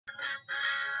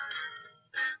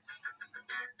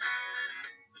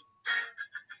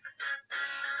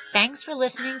Thanks for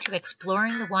listening to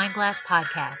Exploring the Wine Glass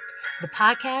podcast, the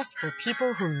podcast for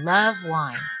people who love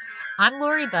wine. I'm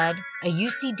Lori Budd, a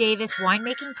UC Davis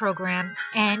winemaking program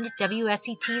and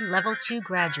WSET Level 2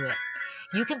 graduate.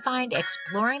 You can find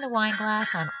Exploring the Wine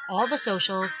Glass on all the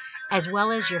socials as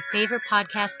well as your favorite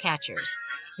podcast catchers.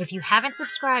 If you haven't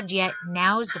subscribed yet,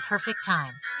 now's the perfect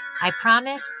time. I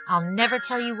promise I'll never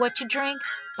tell you what to drink,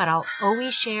 but I'll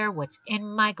always share what's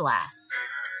in my glass.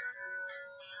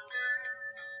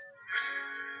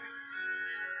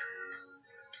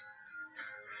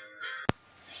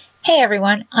 Hey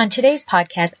everyone, on today's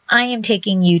podcast, I am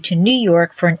taking you to New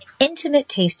York for an intimate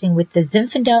tasting with the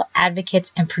Zinfandel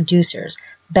Advocates and producers,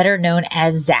 better known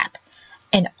as ZAP,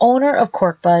 and owner of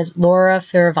Corkbuzz, Laura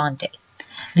Fiorvanti.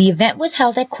 The event was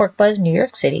held at Corkbuzz, New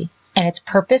York City, and its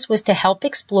purpose was to help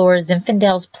explore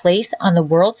Zinfandel's place on the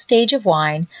world stage of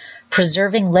wine,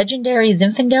 preserving legendary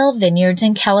Zinfandel vineyards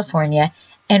in California,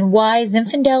 and why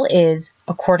Zinfandel is,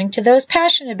 according to those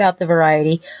passionate about the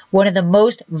variety, one of the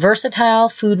most versatile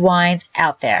food wines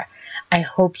out there. I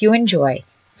hope you enjoy.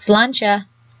 Slainte!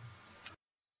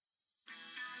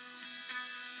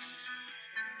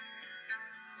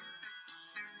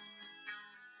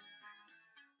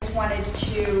 Wanted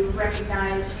to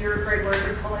recognize your great work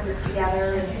in pulling this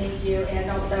together, and thank you,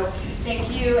 and also thank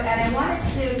you. And I wanted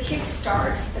to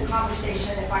kickstart the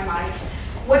conversation, if I might.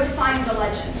 What defines a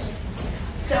legend?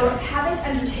 So, having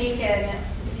undertaken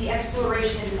the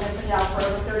exploration of Zinfandel for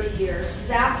over 30 years,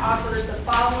 ZAP offers the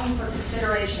following for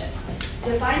consideration.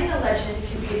 Defining a legend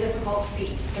can be a difficult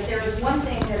feat, but there is one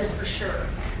thing that is for sure.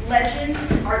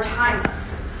 Legends are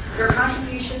timeless. Their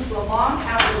contributions will long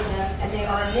outlive them, and they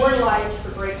are immortalized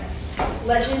for greatness.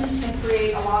 Legends can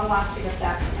create a long-lasting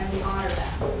effect, and we honor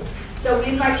them. So we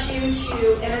invite you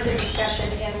to enter the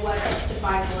discussion in what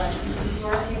defines a legend.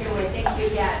 Laura, take it away. Thank you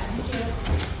again. Thank you.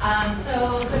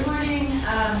 Good morning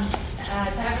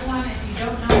to everyone. If you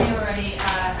don't know me already,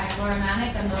 I'm Laura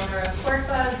Manick. I'm the owner of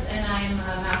Corkbuzz, and I'm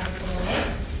a master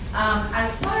sommelier.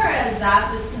 As far as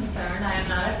ZAP is concerned, I am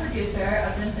not a producer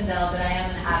of Zinfandel, but I am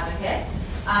an advocate.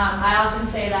 I often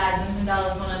say that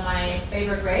Zinfandel is one of my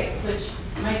favorite grapes, which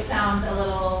might sound a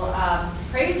little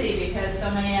crazy because so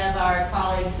many of our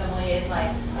colleagues, sommeliers,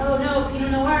 like, oh no,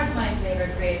 Pinot Noir is my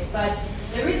favorite grape. But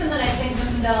the reason that I think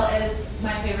Zinfandel is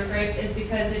my favorite grape is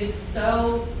because it is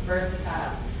so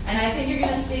versatile. And I think you're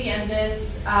going to see in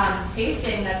this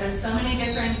tasting that there's so many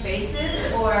different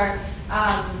faces or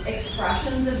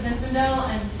expressions of Zinfandel.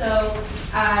 And so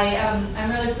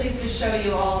I'm really pleased to show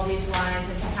you all of these wines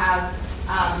and to have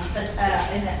such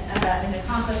an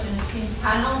accomplished and esteemed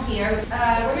panel here.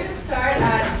 We're going to start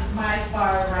at my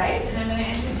far right, and I'm going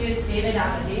to introduce David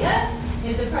Amadea.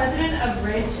 He's the president of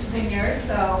Ridge Vineyards,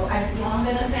 so I've long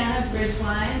been a fan of Ridge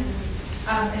wines,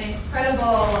 an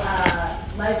incredible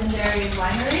legendary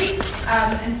winery.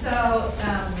 And so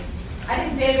I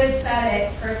think David said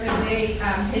it perfectly.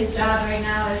 His job right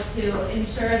now is to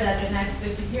ensure that the next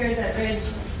 50 years at Ridge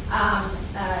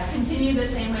continue the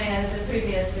same way as the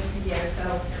previous 50 years.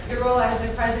 So your role as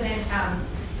the president,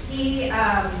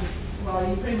 well,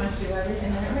 you pretty much do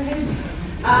everything at Ridge.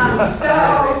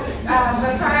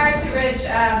 But prior to Ridge,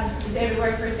 David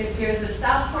worked for 6 years with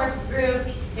South Cork Group.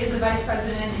 He's the vice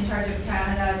president in charge of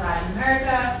Canada and Latin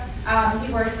America.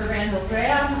 He worked for Randall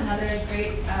Graham, another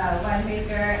great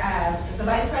winemaker, as the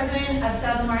vice president of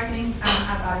sales and marketing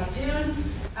at Bobby June.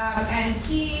 And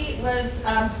he was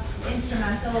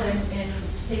instrumental in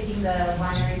taking the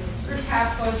winery to screw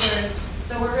cap closures.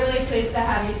 So we're really pleased to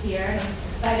have you here and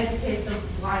excited to taste the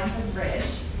wines of Ridge.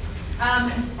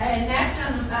 And next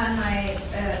on my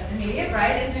immediate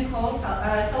right is Nicole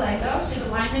Slainte. She's a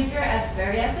winemaker at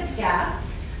Berryessa Gap.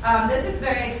 This is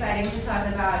very exciting to talk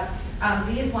about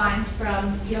these wines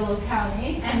from Yolo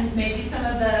County, and maybe some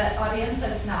of the audience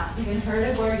has not even heard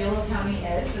of where Yolo County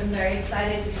is. So I'm very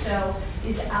excited to show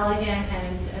these elegant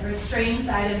and restrained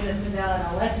side of Zinfandel, and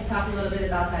I'll let you talk a little bit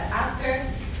about that after.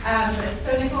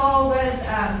 So Nicole was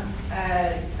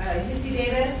UC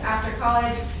Davis after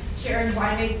college. She earned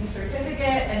winemaking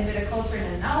certificate and viticulture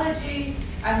and enology.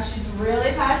 She's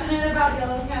really passionate about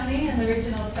Yolo County and the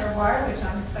regional terroir, which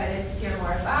I'm excited to hear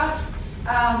more about.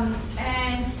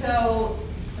 And so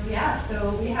we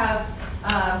have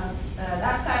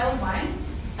that style of wine.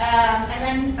 And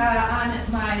then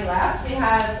on my left, we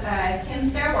have Kim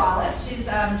Stair-Wallace. She's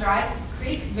Dry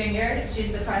Creek Vineyard.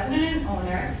 She's the president and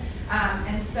owner.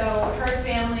 And so her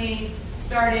family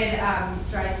started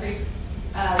Dry Creek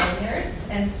Vineyards.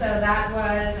 And so that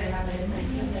was, I have it in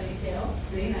 1972.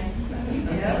 See,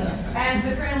 1972. And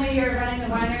so currently you're running the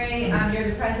winery. You're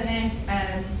the president.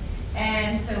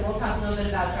 And so we'll talk a little bit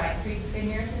about Dry Creek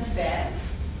Vineyards in a bit.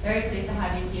 Very pleased to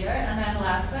have you here. And then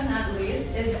last but not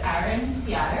least is Aaron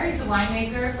Piatter. He's a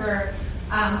winemaker for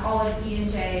all of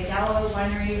E&J Gallo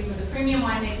Winery with a premium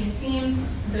winemaking team.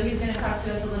 And so he's going to talk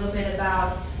to us a little bit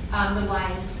about the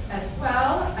wines as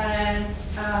well. And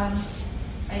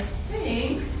I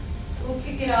think we'll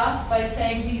kick it off by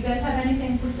saying, do you guys have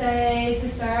anything to say to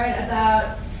start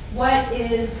about what do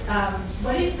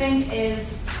you think is,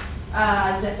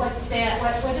 what does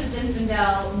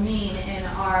Zinfandel mean in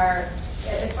our,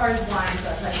 as far as wine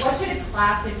goes? Like, what should a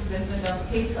classic Zinfandel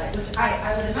taste like? Which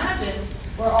I would imagine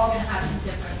we're all going to have some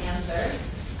different answers.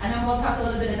 And then we'll talk a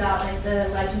little bit about like the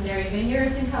legendary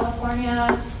vineyards in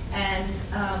California. And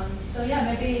so yeah,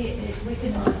 maybe we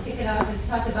can just kick it off and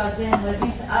talk about Zin, what it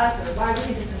means to us, or why we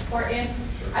think it's important.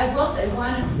 I will say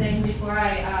one thing before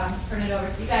I turn it over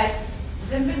to you guys.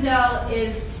 Zinfandel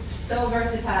is so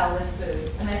versatile with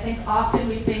food. And I think often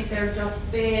we think they're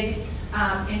just big,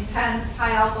 intense,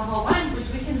 high alcohol wines, which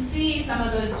we can see some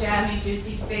of those jammy,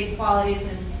 juicy, fake qualities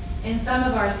in some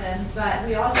of our Zins. But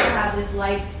we also have this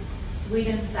light, sweet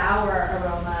and sour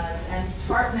aromas and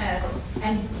tartness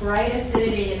and bright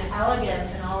acidity and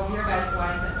elegance in all of your guys'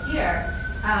 wines up here.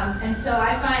 And so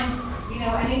I find,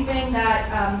 anything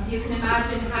that you can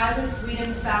imagine has a sweet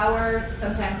and sour.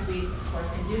 Sometimes we, of course,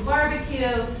 can do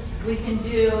barbecue. We can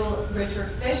do richer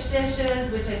fish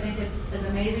dishes, which I think it's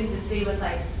amazing to see with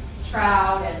like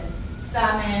trout and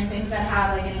salmon, things that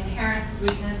have like an inherent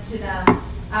sweetness to them.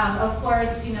 Of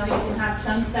course, you can have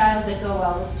some styles that go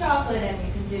well with chocolate, and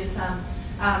you can do some,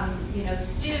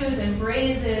 stews and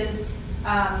braises,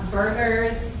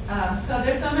 burgers. So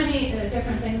there's so many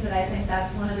different things that I think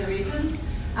that's one of the reasons.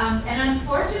 And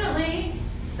unfortunately,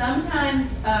 sometimes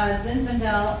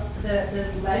Zinfandel,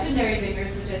 the legendary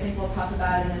vineyards, which I think we'll talk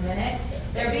about in a minute,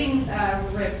 they're being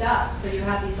ripped up. So you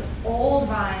have these old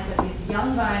vines and these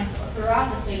young vines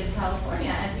throughout the state of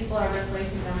California, and people are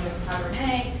replacing them with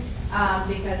Cabernet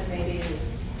because maybe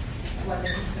it's what the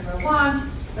consumer wants.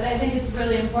 But I think it's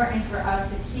really important for us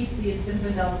to keep these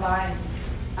Zinfandel vines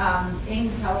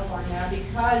in California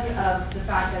because of the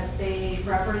fact that they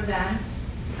represent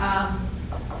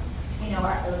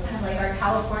our, kind of like our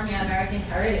California American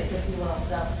heritage, if you will.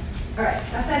 So, all right,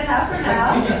 I've said enough for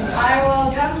now. I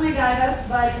will definitely guide us,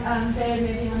 but Dave,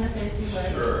 maybe you want to say a few words?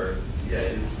 Sure.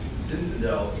 Yeah,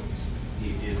 Zinfandel,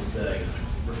 it's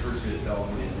referred to as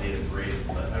California's native grape,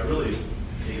 but I really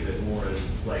think of it more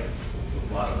as like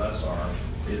a lot of us are,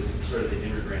 is sort of the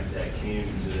immigrant that came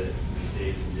to the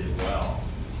States and did well.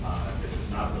 Because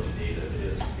it's not really native,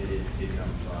 it did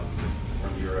come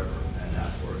from Europe, and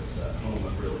that's where its home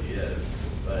really is.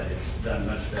 But it's done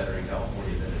much better in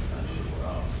California than it's done anywhere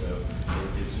else. So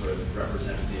it sort of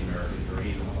represents the American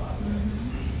dream in a lot of ways.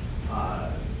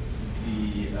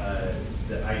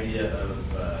 The idea of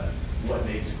what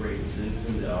makes great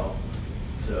Zinfandel.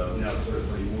 So now sort of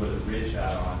putting more of the ridge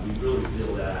hat on, we really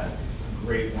feel that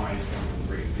great wines come from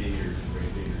great vineyards and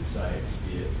great vineyard sites,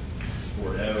 be it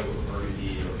Bordeaux or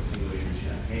Burgundy or single vineyard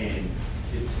Champagne.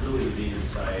 It's really the vineyard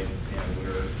site, and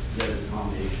where you have this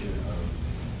combination of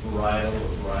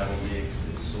varietal mix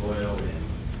and soil and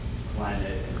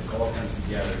climate, and it all comes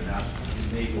together, and that's what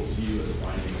enables you as a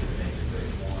winemaker to make a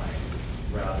great wine,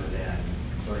 rather than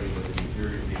starting with an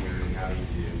inferior vineyard and having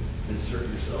to insert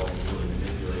yourself and really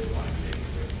manipulate the wine to make a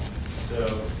great wine.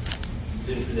 So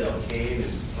Zinfandel came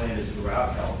and was planted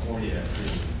throughout California.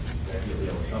 You'll be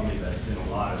able to tell me that it's in a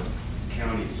lot of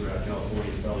counties throughout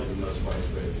California. It's probably the most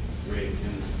widespread grape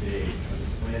in the state. It's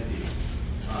plenty.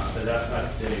 But that's not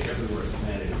to say everywhere it's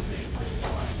planted is making great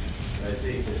wine. But I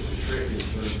think that the trick in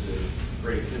terms of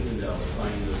great Zinfandel is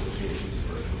finding those locations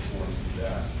where it performs the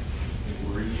best, and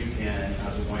where you can,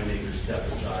 as a winemaker, step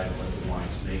aside and let the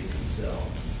wines make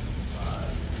themselves.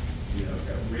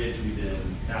 At Ridge, we've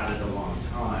been at it a long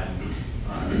time.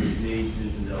 We've made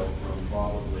Zinfandel from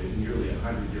probably nearly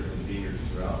 100 different vineyards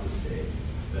throughout the state.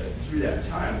 But through that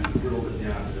time, we've whittled it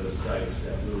down to those sites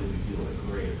that really we feel are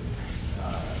great,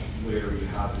 where you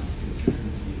have this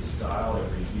consistency of style.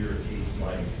 Every year it tastes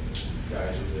like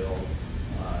Geyserville.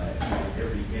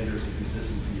 And there's a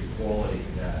consistency of quality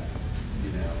that,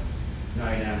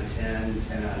 9 out of 10,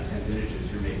 10 out of 10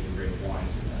 vintages, you're making great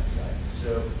wines in that site.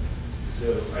 So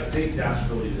I think that's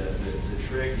really the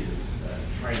trick is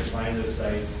trying to find those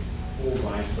sites. Old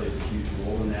wines plays a huge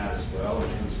role in that as well in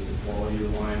terms of the quality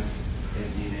of the wines and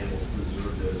being able to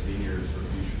preserve those vineyards for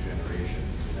future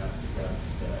generations. And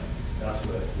that's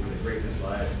where the greatness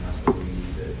lies, and that's what we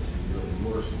need to really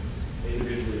work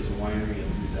individually as a winery and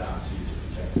who's out to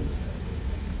protect those sites.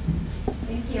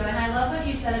 Thank you. And I love what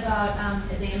you said about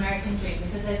the American dream,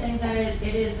 because I think that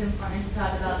it is important to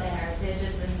talk about the heritage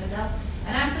of Zinfandel.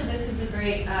 And actually, this is a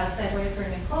great segue for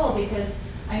Nicole, because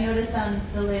I noticed on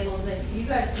the labels that you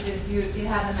guys produce, you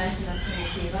have a mention of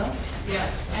Primitivo.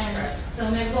 Yes. And so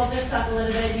maybe we'll just talk a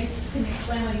little bit. You can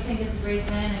explain what you think is Grapes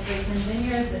In and Grapes In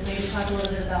Vineyards, and maybe talk a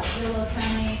little bit about Yolo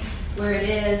County, where it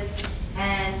is,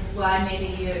 and why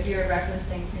maybe you're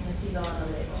referencing Primitivo on the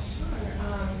label. Sure.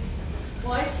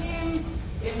 Well, I came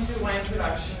into wine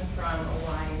production from a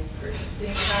wine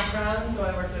purchasing background, so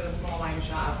I worked at a small wine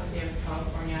shop in Davis,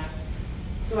 California.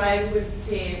 So I would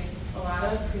taste a lot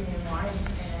of premium wines,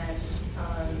 and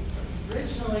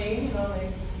originally,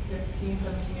 like 15,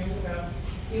 17 years ago,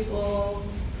 people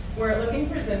were looking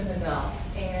for Zinfandel,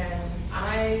 and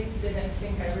I didn't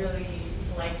think I really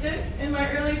liked it in my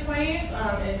early 20s.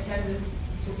 It tended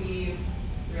to be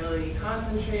really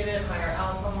concentrated, higher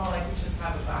alcohol. I could just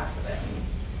have a glass of it,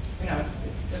 and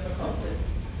it's difficult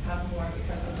to have more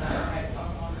because of that high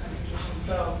alcohol concentration.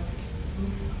 So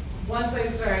once I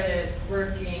started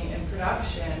working in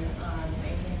production and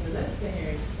came to this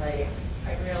vineyard site,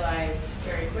 I realized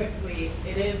very quickly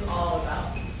it is all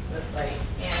about the site.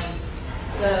 And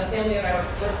the family that I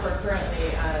work for currently,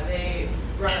 they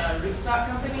run a rootstock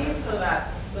company, so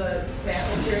that's the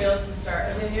plant material to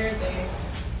start a vineyard. They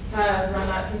have run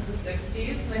that since the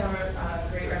 60s. They have a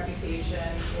great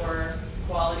reputation for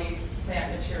quality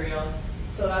plant material.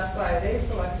 So that's why they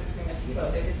selected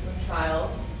Primitivo. They did some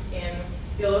trials in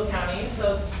Yolo County.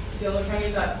 So Yolo County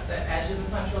is at the edge of the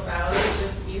Central Valley,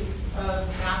 just east of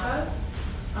Napa.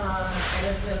 And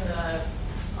it's in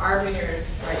our vineyard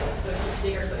site, so it's a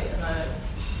 60-acre site in the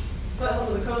foothills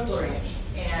of the coastal range.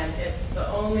 And it's the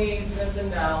only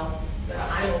Zinfandel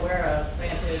that I'm aware of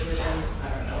planted within, I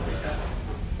don't know, like a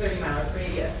 30-mile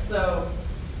radius. So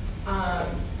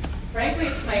frankly,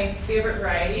 it's my favorite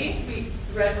variety,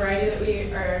 the red variety that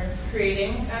we are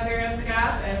creating at Various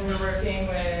Agap, and we're working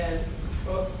with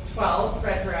 12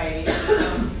 red varieties.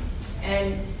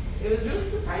 And it was really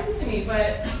surprising to me,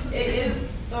 but it is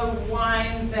the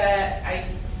wine that I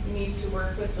need to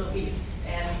work with the least,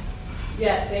 and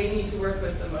yet they need to work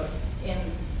with the most in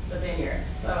the vineyard.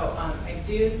 So I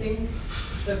do think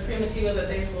the Primitivo that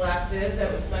they selected,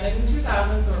 that was planted in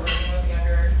 2000, so we're working with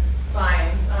younger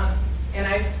vines. And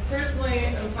I personally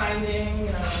am finding,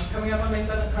 coming up on my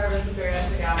 7th harvest with Various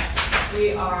Agap,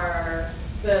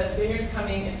 the vineyard's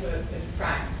coming into its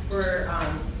prime. We're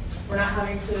not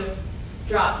having to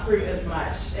drop fruit as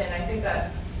much, and I think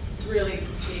that really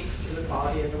speaks to the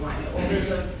quality of the wine. The older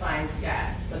the vines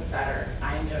get, the better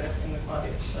I'm noticing the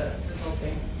quality of the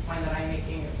resulting wine that I'm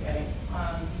making is getting.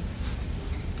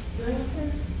 Did I answer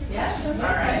your questions?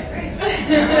 All right. Great.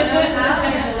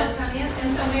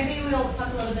 And so maybe we'll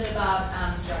talk a little bit about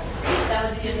dry grape. That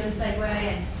would be a good segue.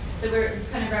 And so we're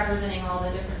kind of representing all the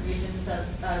different regions of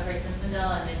Great Zinfandel,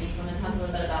 and maybe you want to talk a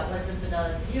little bit about what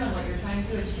Zinfandel is to you and what you're trying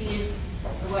to achieve,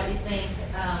 or what you think.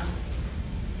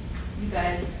 You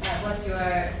guys, what's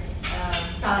your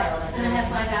style? And I have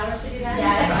 5 hours to do that?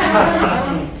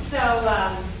 Yes. So,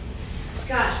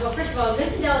 gosh, well, first of all,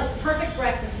 Zinfandel is the perfect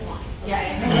breakfast wine.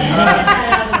 Yes. Get that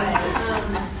out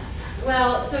of the way.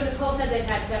 Well, so Nicole said they've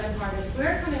had 7 harvests.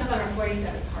 We're coming up on our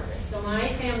 47th harvest. So my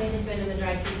family has been in the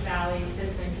Dry Creek Valley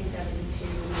since 1972.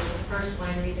 We were the first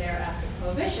winery there after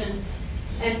Prohibition.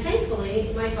 And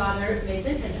thankfully, my father made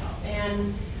Zinfandel.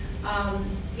 And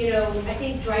I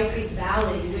think Dry Creek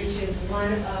Valley, which is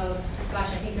one of, I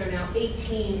think there are now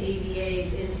 18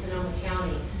 AVAs in Sonoma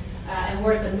County, and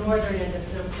we're at the northern end of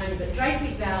Sonoma County, but Dry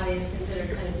Creek Valley is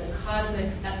considered kind of the cosmic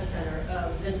epicenter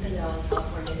of Zinfandel in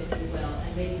California, if you will,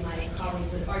 and maybe my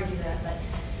colleagues would argue that, but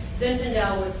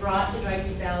Zinfandel was brought to Dry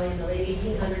Creek Valley in the late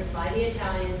 1800s by the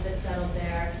Italians that settled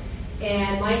there.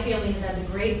 And my family has had the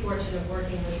great fortune of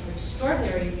working with some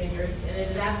extraordinary vineyards, and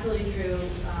it is absolutely true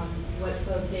what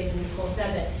both David and Nicole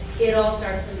said, that it all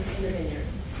starts in the vineyard.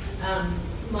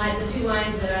 The 2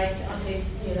 wines that I'll taste,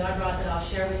 that I brought that I'll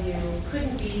share with you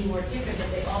couldn't be more different, but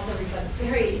they also reflect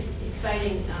very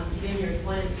exciting vineyards.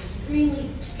 One is extremely,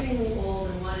 extremely old,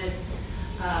 and one is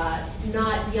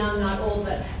not young, not old,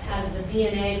 but has the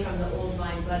DNA from the old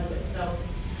vine budwood. So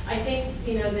I think,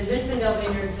 the Zinfandel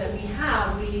vineyards that we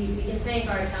have, we can thank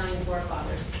our Italian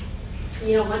forefathers.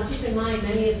 Keep in mind,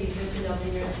 many of these Zinfandel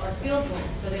vineyards are field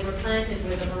blends, so they were planted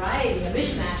with a variety, a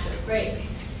mishmash of grapes.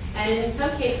 And in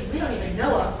some cases, we don't even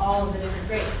know all of the different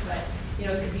grapes, but, it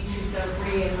could be Trousseau,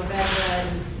 Brie, and Mourvedre,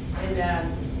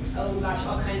 and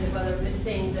all kinds of other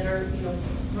things that are,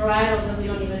 varietals that we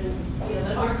don't even,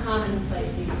 that aren't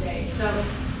commonplace these days. So,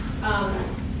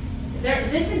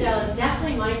 Zinfandel is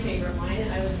definitely my favorite wine.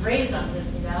 I was raised on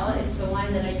Zinfandel. It's the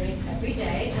wine that I drink every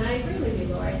day, and I agree with you,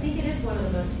 Laura. I think it is one of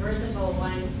the most versatile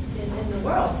wines in the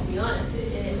world, to be honest,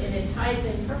 and it ties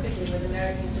in perfectly with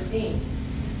American cuisines.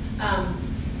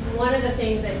 one of the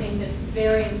things I think that's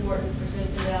very important for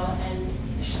Zinfandel, and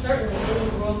certainly any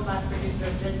world-class producer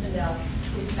of Zinfandel,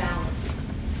 is balance.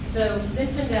 So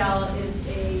Zinfandel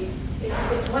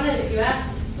it's one of, if you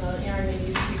ask, Aaron, maybe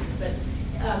you speak this, but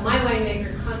my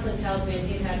winemaker constantly tells me, and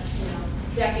he's had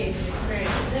decades of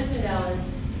experience, that Zinfandel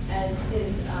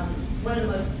is one of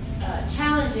the most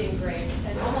challenging grapes,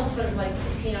 and almost sort of like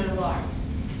Pinot Noir.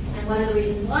 And one of the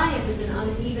reasons why is it's an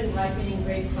uneven ripening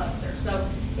grape cluster. So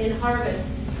in harvest,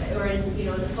 or in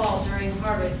the fall during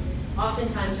harvest,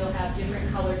 oftentimes you'll have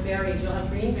different colored berries. You'll have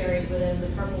green berries within the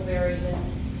purple berries,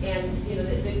 and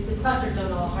the clusters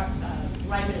don't all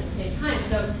ripen at the same time.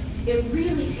 So it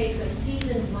really takes a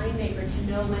seasoned winemaker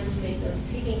to know when to make those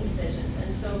picking decisions.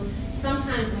 And so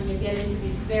sometimes when you get into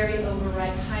these very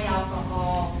overripe, high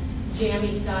alcohol,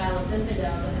 jammy style Zinfandels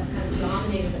that have kind of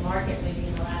dominated the market maybe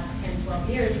in the last 10, 12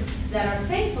 years, that are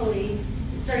thankfully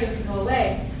starting to go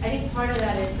away, I think part of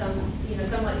that is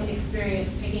somewhat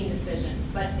inexperienced picking decisions.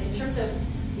 But in terms of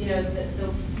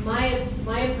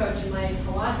my approach and my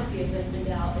philosophy of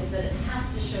Zinfandel is that it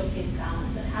has to showcase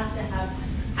balance. It has to have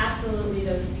absolutely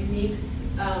those unique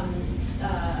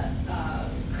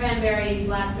cranberry,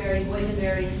 blackberry,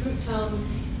 boysenberry fruit tones,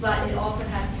 but it also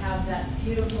has to have that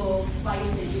beautiful spice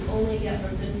that you only get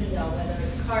from Zinfandel, whether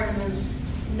it's cardamom,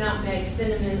 nutmeg,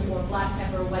 cinnamon, or black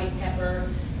pepper, white pepper.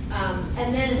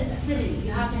 And then acidity.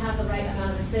 You have to have the right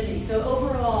amount of acidity. So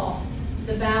overall,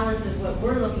 the balance is what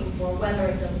we're looking for, whether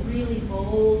it's a really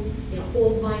bold,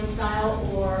 old vine style,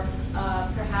 or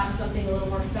perhaps something a little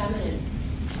more feminine.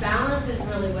 Balance is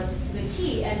really what's the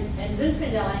key. And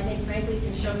Zinfandel, I think, frankly,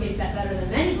 can showcase that better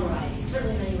than many varieties,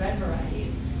 certainly many red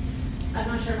varieties. I'm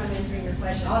not sure if I'm answering your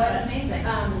question. Oh, that's amazing.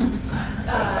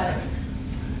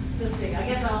 Let's see. I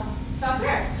guess I'll stop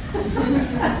there.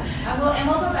 and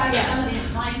we'll go back to some of these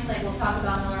points, like we'll talk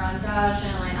about Miller on Dutch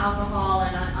and like alcohol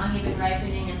and uneven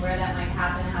ripening and where that might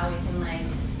happen, how we can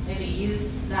maybe use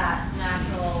that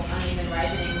natural uneven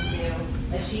ripening to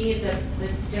achieve the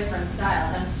different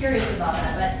styles. I'm curious about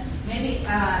that, but maybe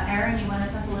Aaron, you want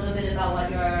to talk a little bit about what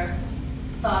your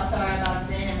thoughts are about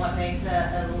Zin and what makes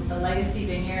a legacy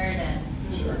vineyard and.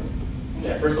 Sure.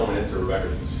 Yeah, first of all, I want to answer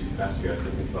Rebecca's. She asked you guys to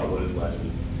think about what is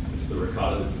legend. It's the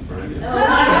ricotta that's in front of you. Oh,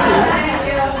 thank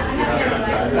you.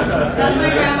 That's my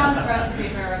grandma's recipe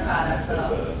for ricotta. So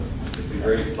it's a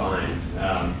great find.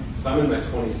 So I'm in my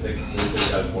 26th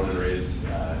vintage. I was born and raised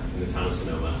in the town of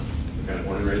Sonoma. So kind of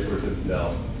born and raised where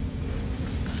Zinfandel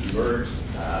emerged.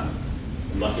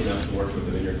 I'm lucky enough to work with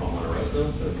a vineyard called Monte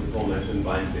Rosso. So as Nicole mentioned,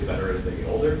 vines get better as they get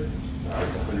older.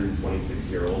 It's a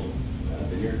 126-year-old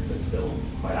vineyard that's still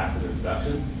quite active in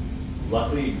production.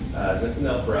 Luckily,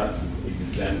 Zinfandel for us is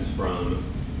exempt from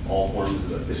all forms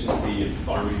of efficiency and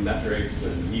farming metrics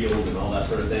and yield and all that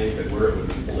sort of thing that where it would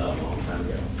be pulled out a long time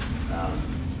ago.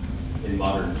 In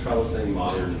modern trellising,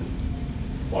 modern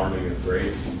farming of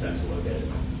grapes, we tend to look at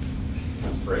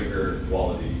breaker,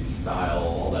 quality, style,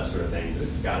 all that sort of thing. But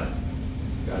it's got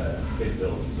to pay the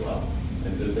bills as well.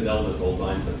 And Zinfandel, those old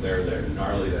vines up there, they're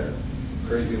gnarly, they're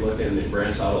crazy looking, they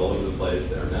branch out all over the place,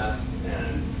 they're a mess,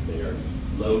 and they are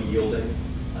low yielding,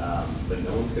 but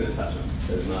no one's going to touch them.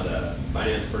 There's not a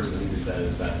finance person who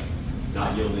says that's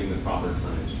not yielding the proper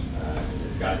tonnage.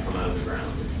 It's got to come out of the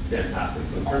ground. It's fantastic.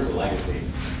 So in terms of legacy,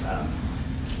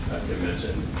 as Kim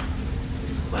mentioned,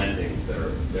 these plantings that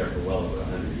are there for well over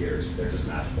 100 years, they're just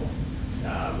magical.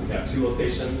 We have two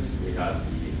locations. We have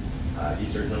the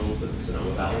eastern hills of the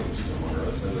Sonoma Valley, which is where Monte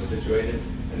Rosso is situated,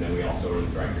 and then we also are in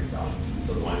the Dry Creek Valley.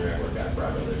 So the winery I work at, Fry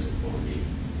Brothers, is one of the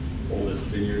oldest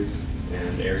vineyards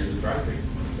and areas of Dry Creek.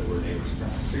 So we're neighbors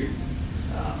across the street.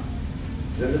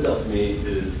 Zinfandel to me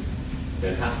is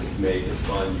fantastic to make. It's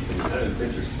fun. You can kind of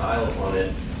print your style on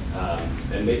it.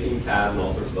 And making cab and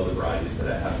all sorts of other varieties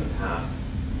that I have in the past.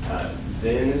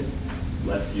 Zin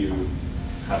lets you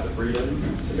have the freedom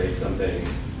to make something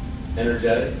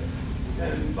energetic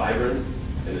and vibrant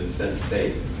and in a sense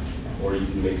safe. Or you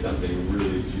can make something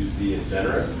really juicy and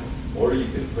generous. Or you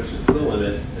can push it to the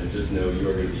limit and just know you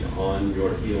are going to be on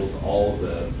your heels all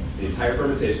the entire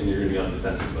fermentation. You're going to be on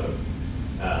defensive mode.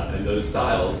 And those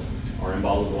styles are in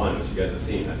bottles of wine, which you guys have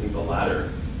seen. I think the latter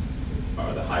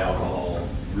are the high alcohol,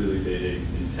 really big,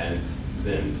 intense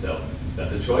Zin. So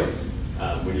that's a choice.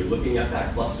 When you're looking at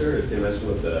that cluster, as Kim mentioned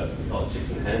with we call it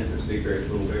chicks and hens, there's big berries,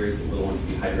 little berries, the little ones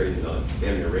dehydrated into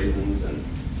damn near raisins, and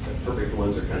the perfect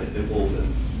ones are kind of dimpled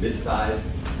and mid-sized.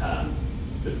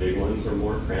 The big ones are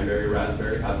more cranberry,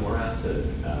 raspberry, have more acid.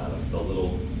 The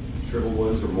little shriveled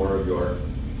ones are more of your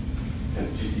kind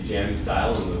of juicy, jammy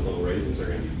style, and those little raisins are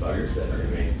going to be buggers that are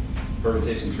going to make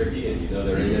fermentation tricky, and you know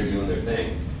they're in there doing their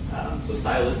thing. So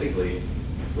stylistically,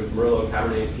 with Merlot,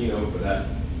 Cabernet, Pinot for that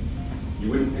you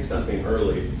wouldn't pick something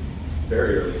early,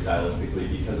 very early stylistically,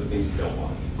 because of things you don't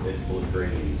want. It's full of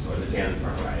greens, or the tannins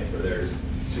aren't right, or there's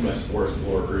too much forest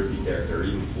floor, earthy character, or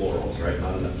even florals, right?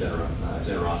 Not enough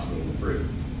generosity in the fruit.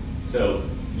 So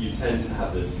you tend to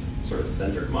have this sort of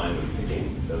centered mind when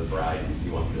picking those varieties.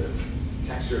 You want the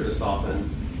texture to soften.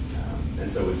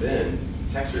 And so with Zin,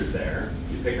 texture's there.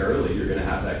 If you pick early, you're going to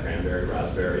have that cranberry,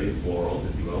 raspberry, florals,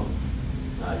 if you will.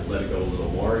 You let it go a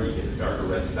little more, you get a darker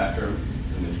red spectrum,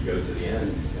 and then you go to the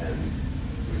end, and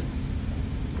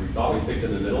we thought we picked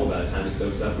in the middle. By the time it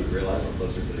soaks up, we realized we're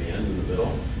closer to the end than the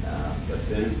middle. But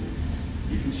Zin,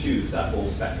 you can choose that whole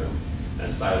spectrum.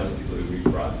 And stylistically, we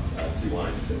brought 2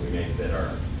 wines that we make that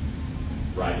are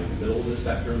right in the middle of the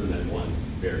spectrum, and then one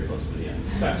very close to the end of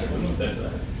the spectrum.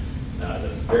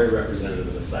 That's very representative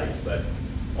of the sites. But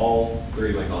all 3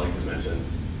 of my colleagues have mentioned,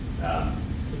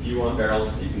 if you want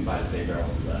barrels, you can buy the same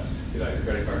barrels as us. Just get out your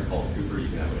credit card, call Cooper, you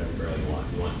can have whatever barrel you want.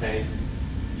 If you want tanks,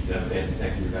 you can have a fancy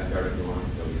tank in your backyard if you want,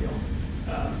 no big deal.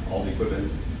 All the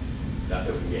equipment, that's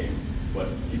open game. What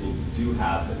people do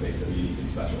have that makes them unique and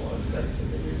special are the sites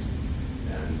that they use.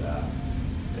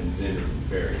 And Zin is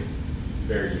very,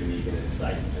 very unique in its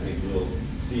site. I think we'll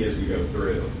see as we go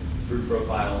through. Fruit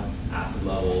profile, acid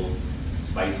levels,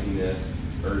 spiciness,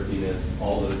 earthiness,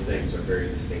 all those things are very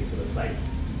distinct to the site.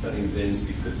 So I think Zin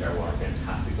speaks to the terroir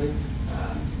fantastically.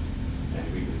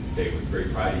 And we can say with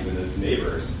great pride, even as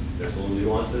neighbors, there's little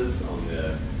nuances on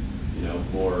the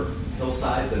more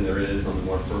hillside than there is on the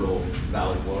more fertile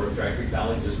valley floor of Dry Creek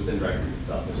Valley, just within Dry Creek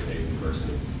itself. There's amazing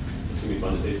diversity. So it's going to be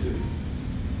fun to taste through these.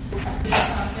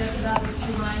 Just about these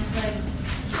 2 wines, like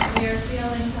your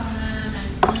feelings on them,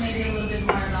 and maybe a little bit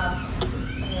more about the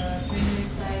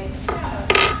vineyard site.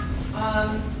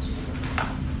 Yeah.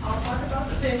 I'll talk about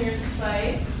the vineyard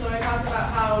site. So I talked about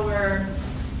how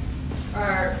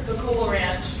the Cobble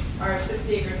Ranch, our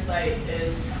 60-acre site,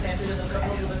 is planted in the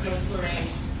foothills of the coastal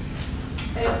range.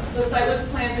 The site was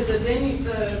planted, the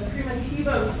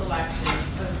Primitivo selection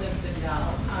of Zinfandel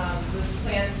was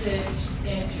planted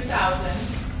in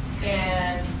 2000,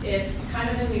 and it's kind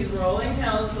of in these rolling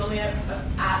hills, only at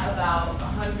about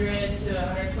 100 to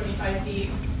 125 feet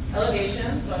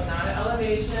elevation, so not at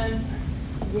elevation,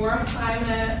 warm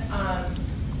climate,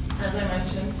 as I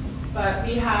mentioned. But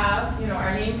we have,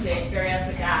 our namesake,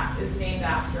 Berryessa Gap, is named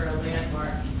after a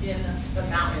landmark in the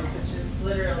mountains, which is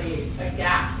literally a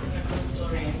gap in the coastal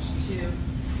range to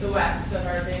the west of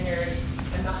our vineyard.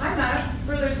 And behind that,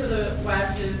 further to the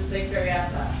west, is Lake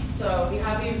Berryessa. So we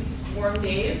have these warm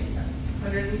days.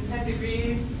 110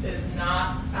 degrees is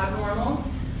not abnormal,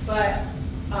 but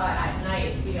at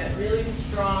night we get really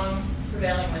strong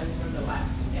prevailing winds from the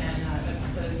west. And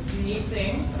that's a unique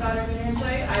thing about our vineyard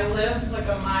site. I live like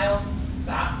a mile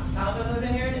south of the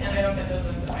vineyard, and I don't get those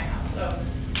winds at my house. So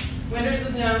Winters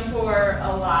is known for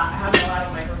having a lot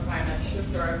of microclimates.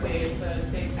 Historically, it's a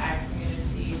big ag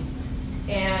community.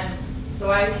 And so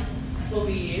I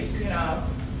believe,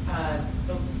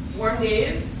 the warm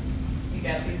days, you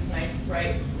get these nice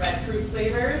bright red fruit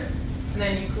flavors, and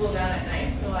then you cool down at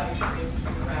night, you allow your grapes to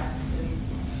rest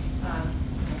and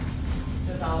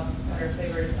develop better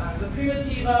flavors. The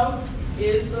Primitivo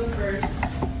is the first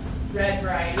red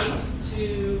variety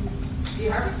to be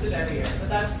harvested every year, but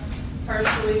that's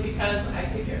partially because I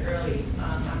pick it early.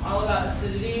 I'm all about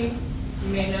acidity. You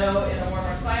may know in a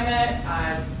warmer climate,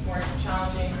 it's more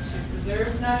challenging to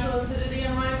preserve natural acidity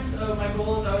in wine, so my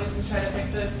goal is always to try to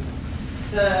pick the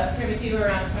Primitivo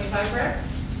around 25 bricks.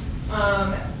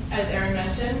 As Aaron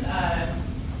mentioned,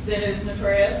 Zin is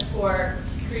notorious for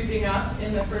creeping up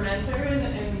in the fermenter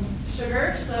and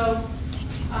sugar. So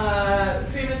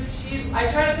Primitivo, I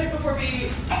try to pick before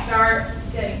we start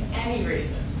getting any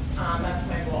raisins. That's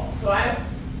my goal. So I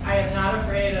am not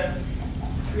afraid of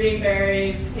green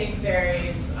berries, pink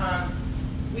berries.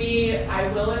 I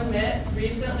will admit,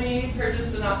 recently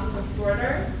purchased an optical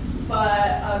sorter,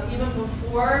 but even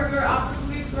before we were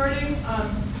optically sorting,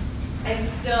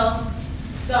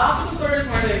 the optical sorter is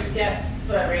more to get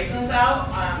the raisins out.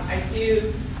 I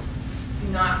do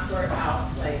not sort out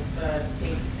like the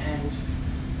pink and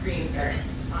green berries,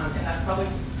 and that's probably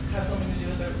has something to do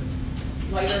with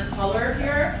the lighter color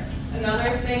here.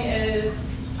 Another thing is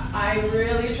I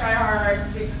really try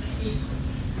hard to keep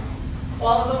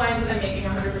all of the wines that I'm making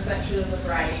 100% true to the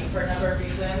variety for a number of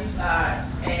reasons.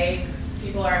 A,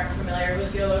 people aren't familiar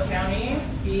with Yolo County.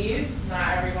 B,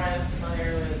 not everyone is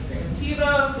familiar with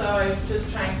Primitivo, so I'm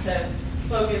just trying to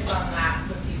focus on that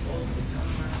so people become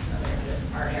more familiar with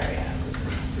our area, with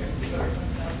Primitivo or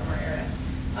something else from our area.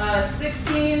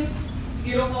 16,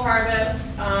 beautiful harvest.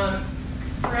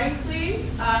 Frankly,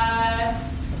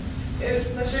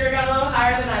 the sugar got a little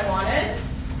higher than I wanted.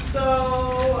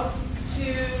 So to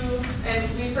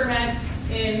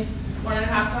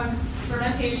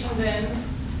fermentation bins.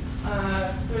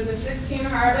 For the 16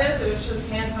 harvest, it was just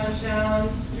hand punched down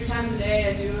 3 times a day.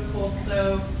 I do a cold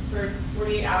soak for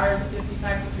 48 hours at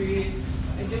 55 degrees.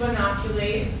 I do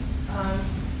inoculate.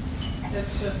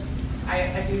 It's just,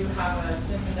 I do have a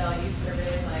Zinfandel yeast I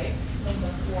really like from the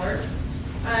quart.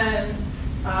 And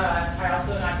I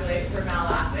also inoculate for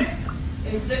malolactic.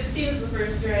 In 16 is the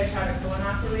first year I tried a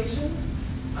co-inoculation.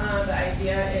 The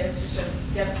idea is to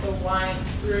just get the wine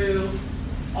through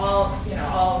all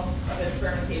of its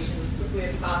fermentation as quickly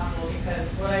as possible, because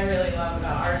what I really love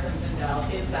about our Zinfandel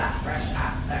is that fresh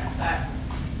aspect, that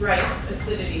bright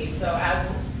acidity. So as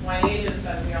wine ages,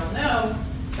 as we all know,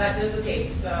 that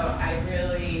dissipates. So I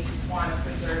really want to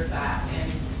preserve that.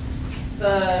 And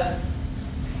the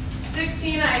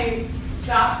 16 I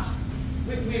stopped.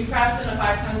 We press in a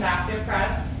 5-ton basket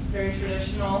press, very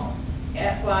traditional,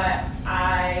 but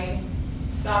I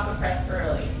stopped the press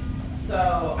early.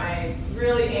 So I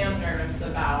really am nervous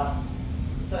about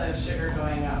the sugar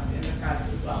going up in the press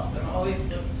as well. So I'm always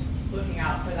looking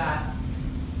out for that.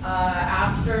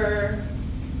 After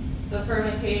the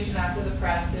fermentation, after the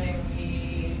pressing,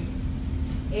 we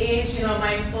age.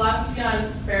 My philosophy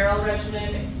on barrel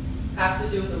regimen has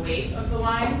to do with the weight of the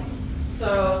wine.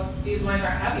 So these wines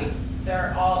aren't heavy.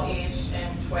 They're all aged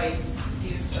in twice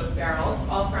use of barrels,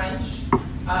 all French.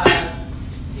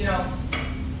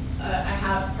 I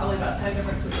have probably about 10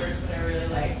 different coopers that I really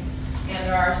like, and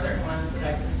there are certain ones that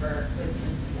I prefer with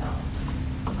Zinfandel.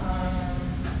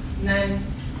 And then,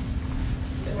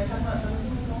 did we talk about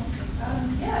 17 as well?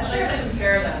 Yeah, I'd sure. like to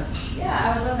compare them. Yeah,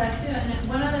 I would love that too. And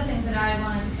one of the things that I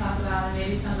wanted to talk about, and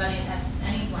maybe somebody at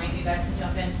any point, you guys can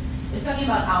jump in, is talking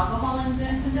about alcohol in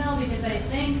Zinfandel, because I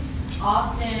think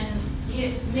often,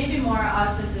 maybe more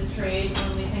us as a trade,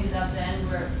 when we think of Zin,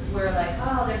 we're like,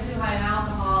 oh, they're too high in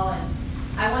alcohol. And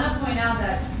I want to point out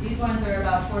that these ones are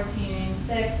about 14.6,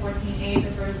 14.8,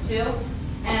 the first two.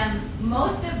 And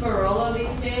most of Barolo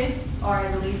these days are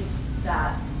at least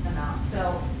that amount.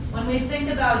 So when we think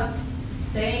about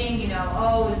saying,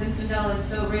 oh, Zinfandel is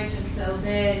so rich and so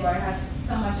big, or it has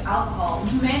so much alcohol,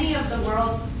 many of the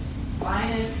world's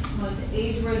finest, most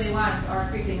age-worthy wines are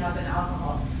creeping up in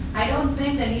alcohol. I don't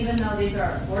think that even though these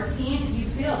are 14, you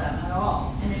feel them at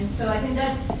all. And so I think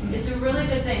that it's a really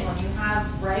good thing when you have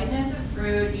ripeness of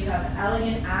fruit, you have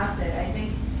elegant acid. I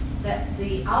think that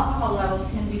the alcohol levels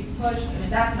can be pushed. I mean,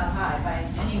 that's not high by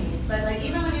any means, but like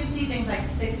even when you see things like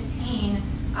 16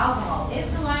 alcohol,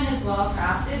 if the wine is well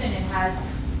crafted and it has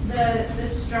the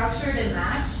structure to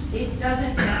match, it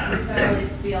doesn't necessarily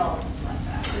feel like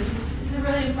that. So it's a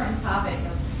really important topic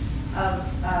of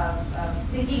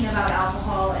thinking about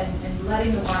alcohol and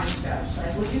letting the wine judge.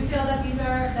 Like, would you feel that these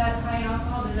are that high in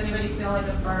alcohol? Does anybody feel like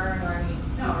a burn or any?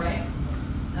 No, right?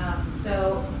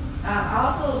 I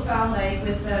also found like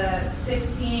with the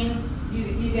 16,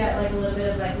 you get like a little bit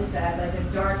of, like we said, like a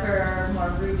darker, more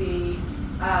ruby,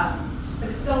 but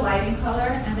it's still light in color.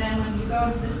 And then when you go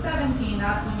to the 17,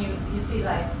 that's when you see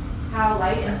like how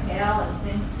light and pale and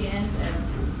thin-skinned, and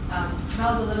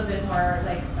smells a little bit more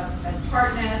like a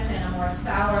tartness and a more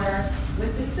sour,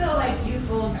 with the still like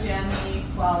youthful, gemmy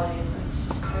qualities,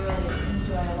 which I really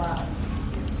enjoy a lot.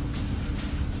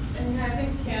 And I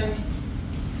think Kim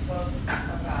spoke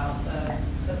about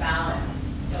the balance.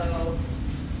 So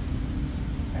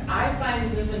I find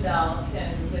Zinfandel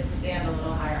can withstand a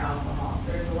little higher alcohol.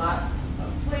 There's a lot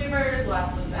of flavors,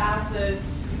 lots of acids.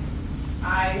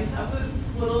 I have a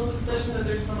little suspicion that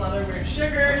there's some other weird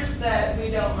sugars that we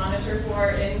don't monitor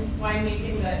for in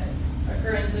winemaking that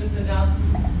occur in Zinfandel.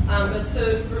 But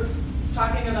so for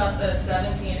talking about the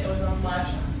 17, it was a much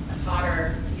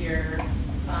hotter year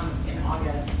in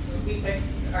August. We picked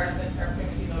our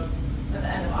Primitivo at the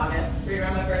end of August, right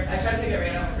around my birthday. I try to pick it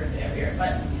right on my birthday every year,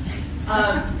 but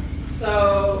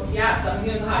so yeah,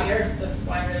 17 was a hot year. This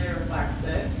wine really reflects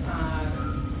it.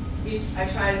 I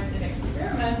tried an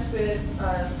experiment with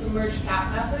a submerged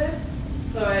cap method.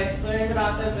 So I learned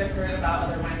about this. I've heard about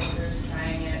other winemakers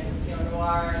trying it with Pinot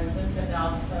Noir and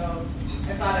Zinfandel. So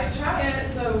I thought I'd try it.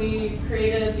 So we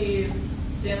created these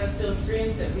stainless steel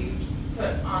screens that we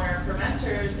put on our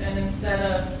fermenters, and instead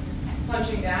of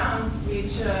punching down, we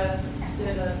just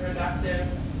did a reductive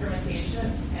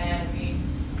fermentation, and we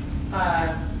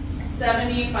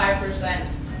 75%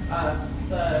 of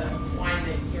the wine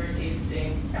that you were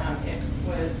tasting, it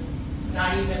was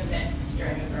not even mixed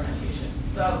during the fermentation.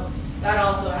 So that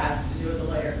also has to do with the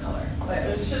lighter color. But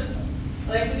it was just, I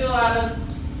like to do a lot of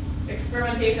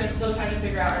experimentation. I'm still trying to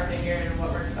figure out our vineyard and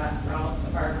what works best for all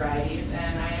of our varieties,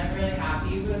 and I am really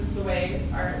happy with the way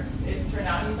it turned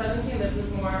out in 17. This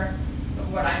is more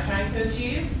of what I'm trying to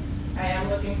achieve. I am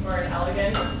looking for an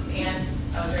elegance and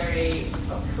a very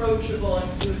approachable and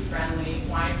food-friendly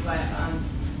wine, but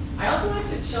I also like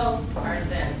to chill our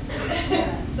Zin.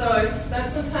 So I've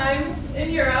spent some time in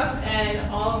Europe,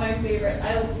 and all of my favorite,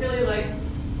 I really like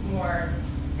more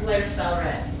lighter style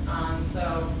reds.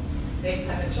 So they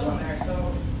tend to chill in there,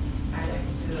 so I like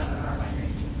to do that in our winery.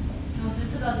 I was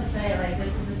just about to say, like,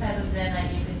 this is the type of Zin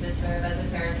that you can just serve as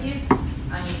aperitif,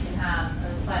 and you can have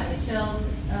a slightly chilled.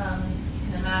 You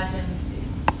can imagine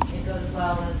it goes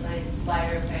well with like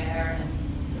lighter fare, and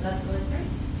so that's really great.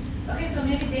 Okay, so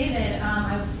maybe David,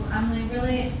 I'm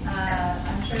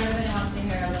sure everybody wants to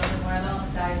hear a little bit more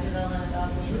about Geyserville and about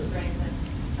the Springs and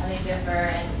how they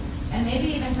differ, and maybe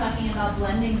even talking about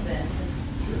blending Zins,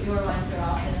 since your wines are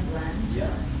often a blend.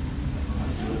 Yeah,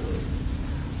 absolutely.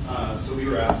 So we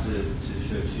were asked to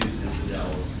show 2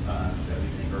 Zinfandels that we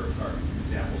think are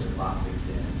examples of classic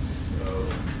Zins. So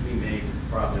we make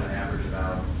probably on average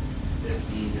about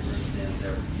 15 different Zins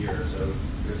every year. So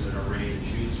there's an array to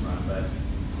choose from, but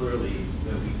clearly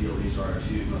we feel these are our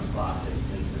 2 most classic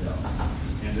Zinfandels.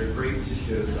 And they're great to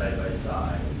show side by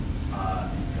side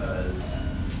because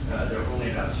they're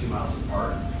only about 2 miles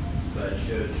apart, but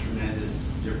show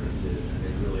tremendous differences, and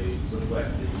they really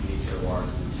reflect the unique terroirs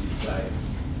of the 2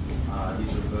 sites.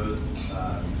 These are both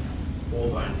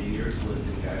old vine vineyards lived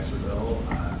in Geyserville,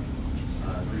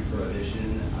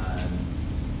 pre-Prohibition.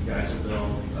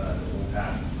 Geyserville, the old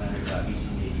patch was planted about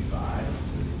 1885,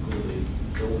 so clearly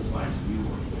the oldest vines we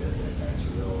work with at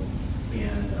Geyserville.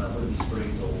 And Liberty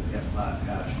Springs' old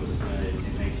patch was planted in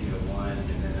 1901,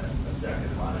 and then a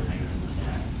second lot in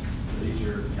 1910. So these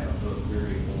are kind of both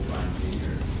very old vine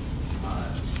vineyards.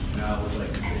 And I always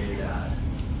like to say that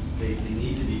they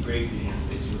need to be great vineyards.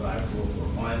 They survived World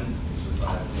War I, they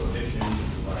survived Prohibition, they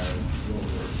survived World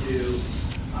War II.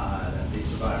 They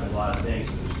survived a lot of things,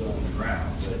 but they're still on the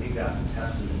ground. So I think that's a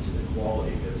testament to the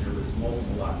quality, because there was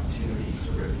multiple opportunities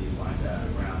to rip these vines out of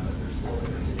the ground, but they're still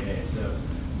there today. So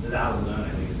that alone,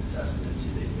 I think, is a testament to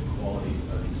the quality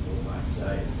of these old vine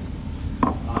sites.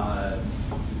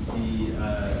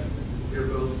 They're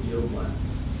both field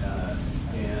blends,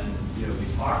 and we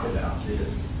talked about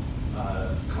this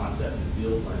concept of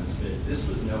field blends, but this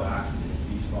was no accident.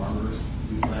 These farmers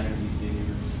who planted these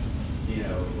vineyards,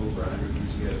 over 100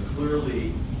 years ago,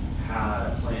 clearly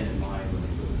had a plan in mind when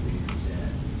they put the vineyards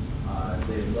in.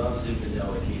 They loved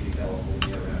Zinfandel that came to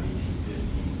California around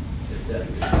 1850. It set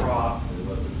a good crop. They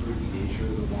loved the fruity nature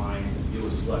of the wine. It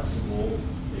was flexible.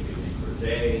 They could make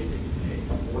rosé. They could make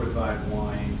fortified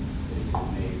wine. They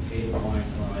could make table wine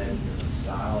from it, different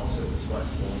styles, so it was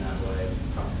flexible in that way.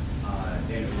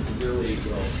 And it was really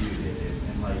well suited.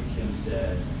 And like Kim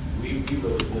said, we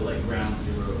really feel like ground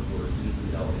zero for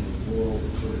Zinfandel in the world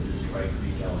is sort of this Dry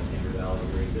Creek, Alexander Valley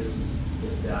area. This is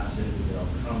the best Zinfandel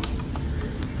comes from this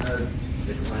area because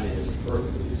the climate is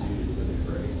perfectly suited for the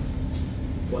grape.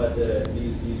 But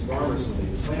these farmers, when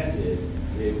they planted,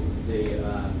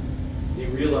 they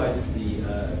realized the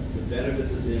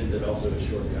benefits of Zin, but also its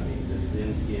shortcomings. It's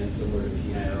thin skin, similar to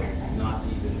Pinot, not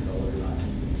deep in color, not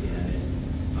deep in tannin.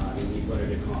 And we wanted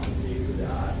to compensate for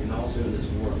that. And also in this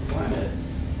warm climate,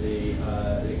 they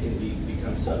can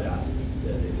become subacid.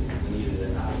 That they needed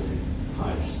an acid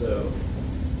punch. So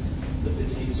the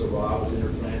Petite Syrah was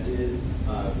interplanted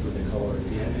for the color of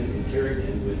tannin, and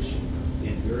Carignan, which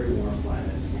in very warm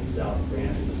climates in South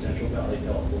France and the Central Valley of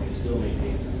California still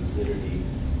maintains its acidity,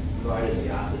 provided the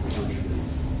acid punch for these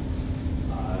wines.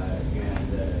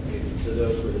 And so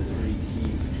those were the 3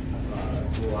 key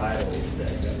varietals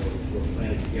that were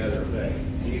planted together. But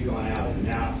we've gone out and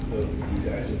mapped both of you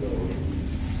guys are building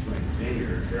Springs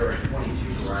vineyards. There are 22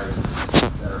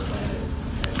 varietals that are planted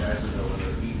at Geyserville, and there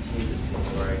are 18 distinct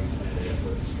varieties planted at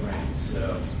Liberty Springs. So,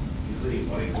 including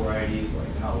white varieties like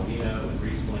Palomino and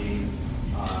Riesling,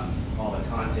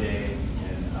 Alicante,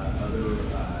 and other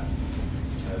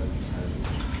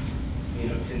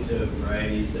Tinto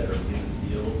varieties that are in the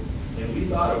field. And we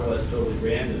thought it was totally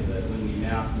random, but when we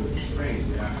mapped Liberty Springs,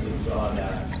 we actually saw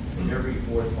that every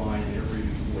 4th vine and every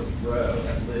 4th row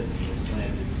at Lytton was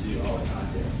planted to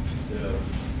Alicante. So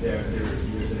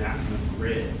there's an actual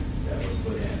grid that was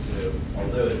put in. So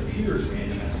although it appears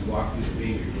random as you walk through the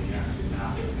vineyard, you can actually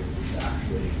map it because it's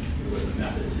actually, there was a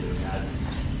method to the madness.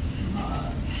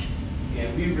 And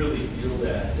we really feel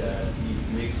that these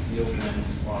mixed field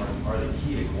blends are the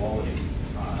key to quality.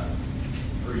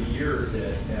 For years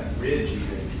at Ridge,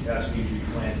 even as we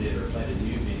replanted or planted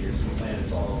new vineyards, we planted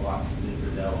solid boxes in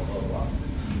Zinfandel, solid boxes of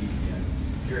Petite and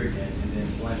Carignan, and then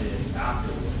blended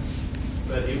afterwards.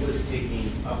 But it was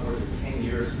taking upwards of 10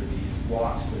 years for these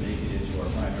blocks to make it into our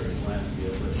primary blends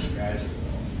via Lytton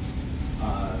Geyserville.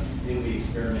 Then we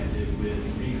experimented with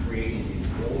recreating these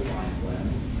old vine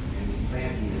blends, and we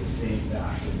planting in the same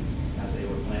fashion as they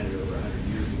were planted over 100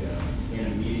 years ago, and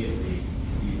immediately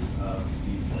these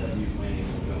new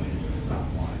plantings will go into the top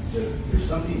line. So there's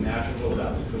something magical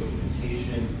about the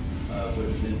co-fermentation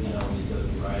with Zinfandel and these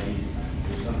other varieties.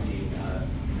 There's something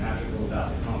magical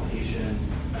about the combination,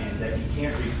 and that you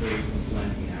can't recreate from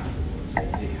blending afterwards.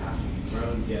 They have to be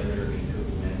grown together and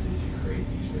co-fermented to create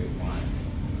these great wines.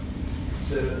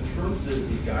 So in terms of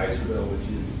the Geyserville, which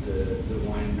is the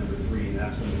wine number 3, and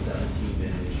that's from the 17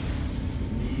 vintage,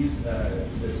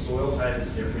 the soil type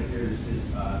is different here. This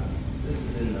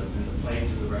is in the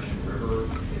plains of the Russian River.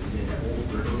 It's in an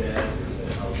old riverbed. There's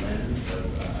a lens of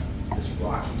this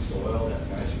rocky soil that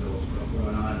Geyserville is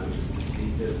growing on, which is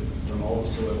distinctive from all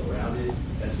the soil around it.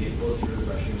 As we get closer to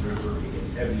the Russian River, it gets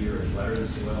heavier and wetter in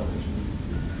soil, which means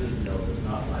Zinfandel does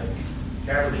not like.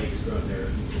 Cabernet is grown there,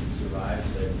 it survives,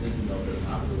 but Zinfandel does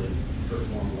not really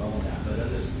perform well in that. But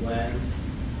in this lens,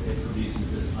 it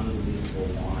produces this unbelievable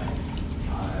wine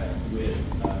with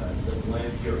the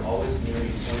blend here always nearing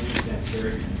 20%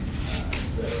 Carignan.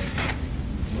 So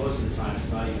most of the time,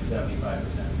 it's not even 75%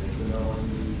 Zinfandel in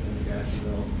the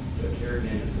Geyserville. So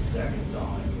Carignan is the second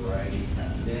dominant variety.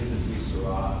 Then Petit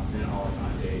Syrah, then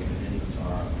Alicante, and then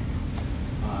Mataro.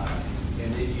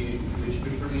 And then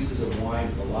which produces a wine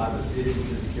with a lot of acidity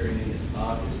because the Carignan is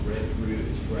up, it's red fruit,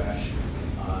 it's fresh,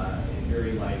 and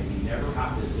very light. We never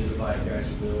have to acidify a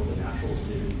Geyserville. The natural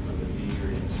acidity from the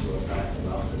vineyard and the soil type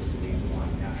allows us to make the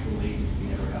wine naturally. We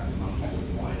never have to monkey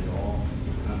with the wine at all.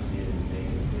 It comes in and make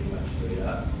it pretty much straight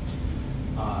up.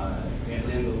 And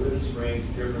then the Live Springs,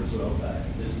 different soil type.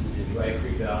 This is in Dry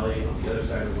Creek Valley, on the other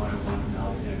side of the line, one from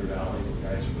Alexander Valley,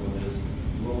 where Geyserville is.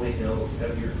 Rolling hills,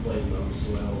 heavier clay loam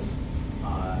soils.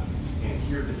 And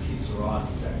here, Petit Syrah is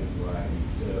the second variety.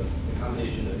 So the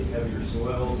combination of the heavier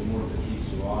soils and more Petit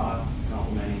Syrah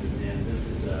complementing the Zin. This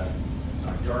is a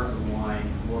darker wine,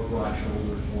 more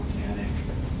broad-shouldered, more tannic,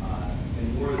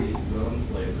 and more of these grown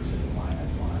flavors in the wine I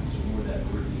find. So more of that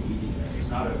earthy meatiness. It's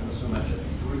not so much a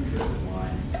fruit-driven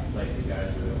wine like the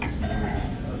Geyserville. It's more of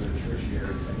these other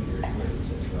tertiary, secondary flavors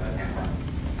that drive the wine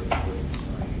with the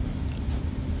strains.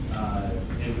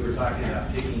 And we were talking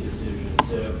about picking decisions.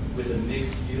 So with a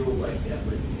mixed yield like that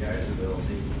with the Geyserville,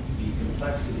 the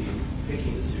complexity of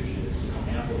picking decision is just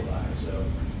amplified. So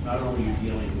not only are you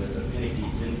dealing with a finicky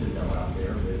Zinfandel out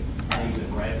there with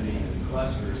uneven ripening in the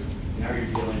clusters, now you're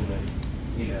dealing with,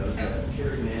 the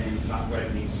Carignan not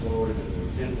ripening slower than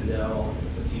the Zinfandel,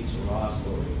 the Petit Syrah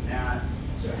slower than that.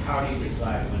 So how do you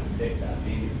decide when to pick that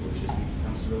vineyard, which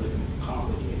becomes really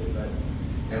complicated. But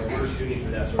we're shooting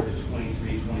for that sort of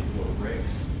 23, 24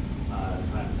 bricks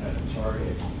type of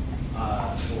target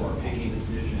for picking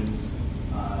decisions.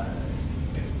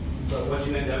 But what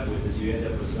you end up with is you end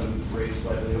up with some grapes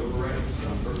slightly overripe,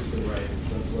 some perfectly ripe, and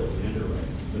some slightly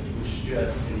underripe, which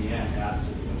just in the end adds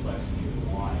to the complexity of the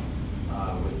wine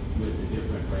with the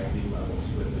different ripening levels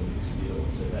with the mixed yield.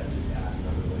 So that just adds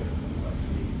another layer of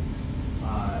complexity.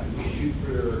 We shoot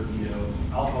for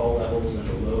alcohol levels in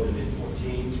the low to mid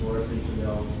 14s for our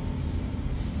Zinfandels.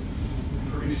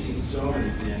 Producing so many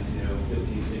Zins,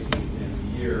 15, 16 Zins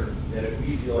a year, that if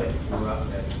we feel like we're up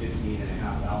at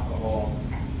 15.5 alcohol,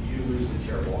 you lose the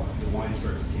terroir. The wines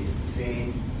start to taste the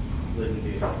same. Living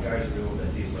tastes like Geyserville,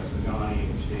 that tastes like Pagani,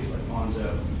 which tastes like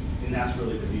Monzo. And that's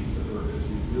really the beast of purpose.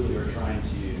 We really are trying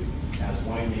to, as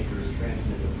winemakers,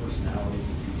 transmit the personalities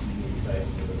of these unique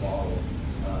sites into the bottle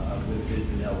with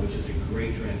Zinfandel, which is a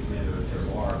great transmitter of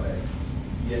terroir, but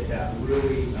yet that's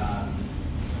really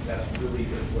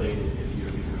deflated if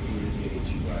you're communicating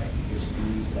too right. You just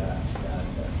lose that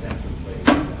sense of place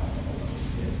of alcohol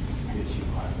levels. It gets you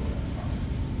high for us.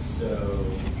 So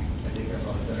I think I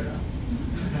probably said enough.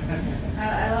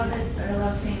 I love it. I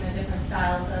love seeing the different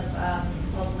styles of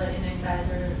both Lytton and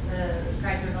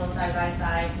Geyserville side by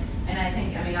side. And I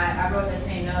think, I wrote the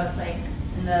same notes. Like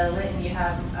in the Lytton, you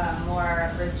have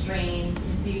more restrained,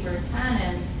 deeper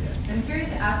tannins. Yeah. I'm curious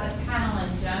to ask the panel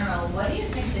in general, what do you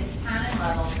think the tannin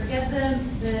level? Forget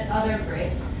the other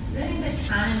grapes. What do you think the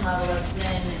tannin level of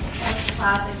Zin, what's the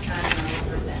classic tannin level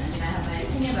for Zin? I have my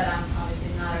opinion, but I'm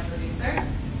obviously not a producer.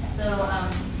 So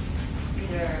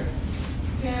either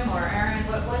Kim or Aaron,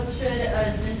 what should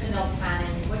a Zinfandel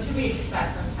tannin, what should we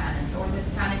expect from tannins? Or does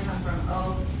tannin come from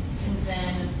oak and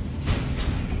Zin?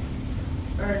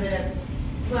 Or is it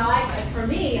for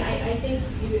me, I think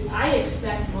I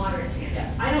expect moderate tannins.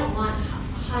 Yes. I don't want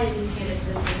highly tannic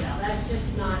Zinfandel. That's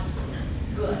just not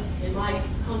good, in my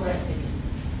humble opinion.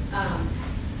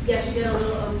 Yes, you get a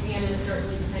little oak tannin,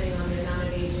 certainly depending on the amount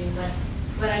of aging, but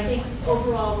But I think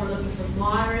overall we're looking for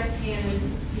moderate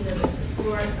tannins, that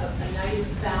support a nice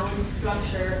balanced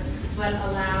structure, but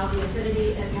allow the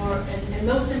acidity and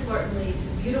most importantly,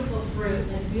 the beautiful fruit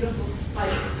and beautiful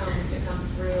spice tones to come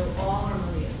through all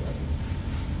harmoniously.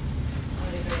 I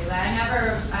would agree.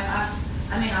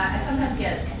 I sometimes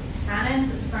get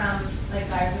tannins from like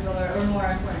Geyserville or more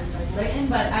important like Slainte,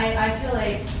 but I feel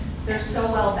like they're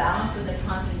so well balanced with the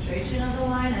concentration of the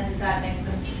wine, and that makes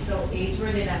them so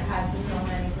age-worthy, and I've had so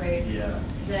many great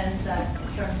Zins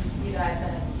from you guys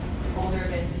that older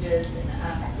vintages.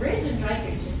 And Ridge and Dry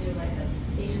Creek should do like an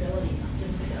ageability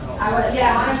Zinfandel. I wanted to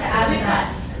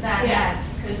add that next,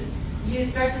 because you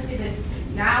start to see that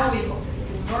now we've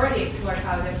already explored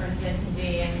how different Zin can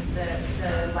be, and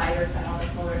the lighter style, the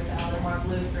fuller style, the more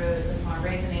blue fruits, and more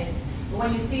raisinated. But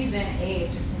when you see Zin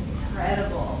age, it's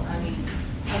incredible. I mean,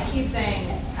 I keep saying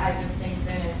I just think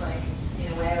Zin is like,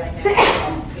 in a way, like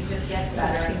natural. It just gets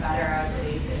better and better as it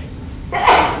ages.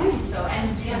 So,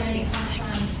 and do you have any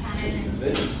comments on tannins?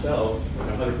 Zin itself,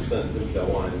 100% Zinfandel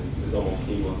wine, is almost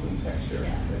seamless in texture.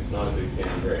 Yeah. It's not a big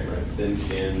tannin grain, right? It's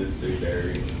thin-skinned, it's big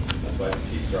berry. That's why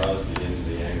Petite Sirah is the yin to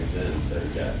the yang of Zin. So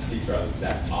you've got Petite Sirah, the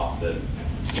exact opposite.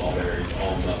 Small berries,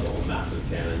 all muscle, massive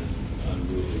tannin,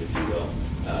 unruly, if you will.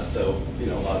 So,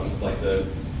 a lot of us like the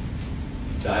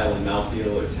dial in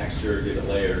mouthfeel or texture, give it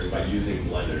layers by using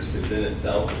blenders, because Zin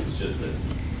itself is just this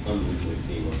unbelievably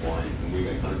seamless wine. And we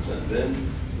make 100% Zins,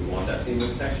 we want that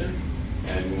seamless texture.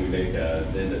 And when we make a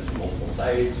Zin that's from multiple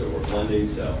sites, or we're blending,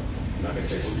 so I'm not going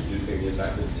to say we're reducing the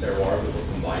effect of terroir, but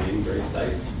we're combining great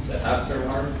sites that have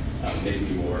terroir,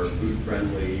 making more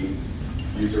food-friendly,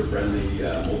 user-friendly,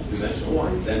 multi-dimensional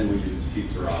wine. Then we use Petite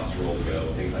Sirah, roll to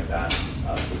go, things like that,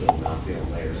 to build mouthfeel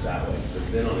and layers that way. But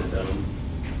Zin on its own,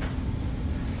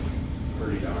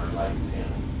 pretty darn light and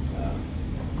tannin.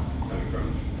 Coming from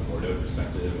a Bordeaux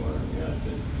perspective, or it's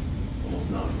just almost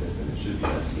non-existent. It should be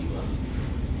that seamless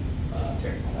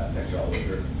texture all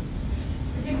over.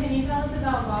 Can you tell us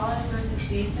about Wallace versus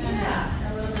Basin?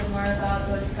 Yeah. A little bit more about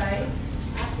those sites.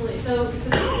 Absolutely. So these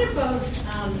are both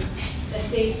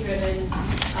estate-driven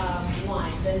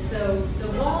wines, and so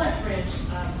the Wallace Ranch,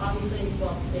 obviously,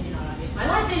 well, maybe not obvious. My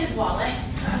last name is Wallace,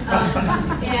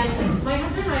 and my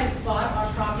husband and I bought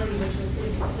our property, which was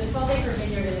the 12-acre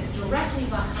vineyard, and it's directly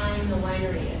behind the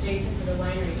winery, adjacent to the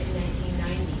winery in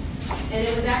 1990. And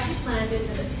it was actually planted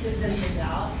to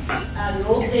Zinfandel, the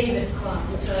old Davis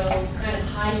clone, so kind of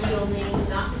high-yielding,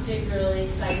 not particularly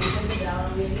exciting Zinfandel,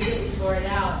 and we immediately tore it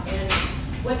out. And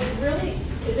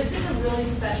this is a really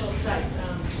special site.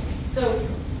 So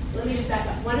let me just back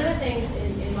up. One of the things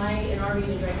in our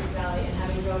region, Dry Creek Valley, and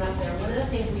having grown up there, one of the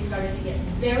things we started to get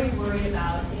very worried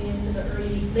about in the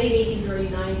late 80s, early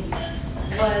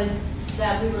 90s, was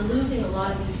that we were losing a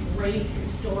lot of these great,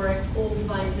 historic, old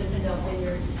vine Zinfandel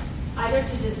vineyards, either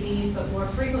to disease, but more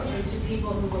frequently to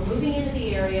people who were moving into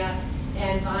the area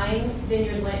and buying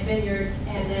vineyards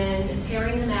and then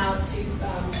tearing them out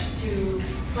to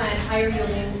plant higher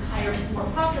yielding, more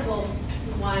profitable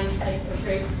wines or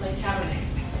grapes like Cabernet.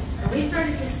 And we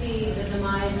started to see the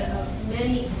demise of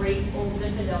many great old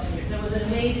Zinfandel vineyards. There was an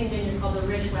amazing vineyard called the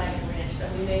Ridgewagon Ranch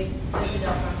that we made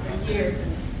Zinfandel from for years,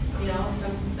 and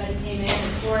somebody came in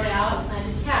and tore it out and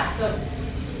planted calves. So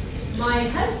my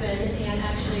husband and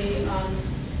actually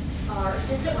our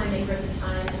assistant winemaker at the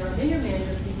time and our vineyard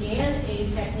manager began a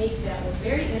technique that was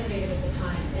very innovative at the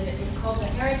time, and it was called the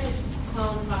heritage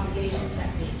clone propagation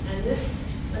technique. And this,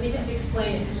 let me just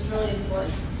explain it because it's really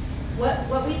important.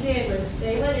 What we did was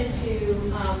they went into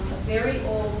a very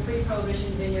old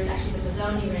pre-Prohibition vineyard, actually the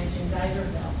Mazzoni Ranch in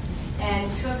Geyserville,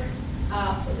 and took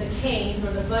the canes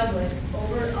or the budwood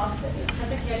cut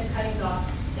the cuttings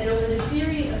off, and over the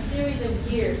series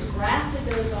of years grafted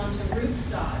those onto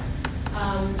rootstock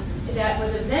that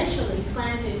was eventually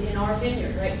planted in our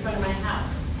vineyard right in front of my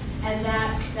house. And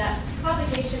that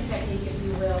propagation technique, if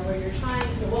you will, where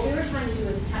what we were trying to do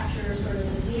is capture sort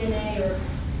of the DNA or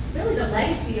really the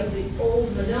legacy of the old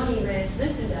Mazzoni Ranch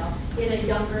Zinfandel in a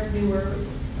younger, newer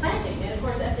planting. And of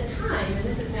course, at the time, and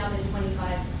this has now been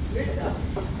 25 years ago,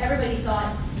 everybody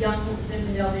thought young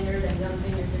Zinfandel vineyards and young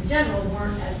vineyards in general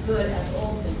weren't as good as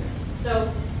old vineyards.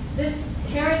 So this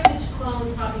heritage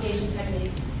clone propagation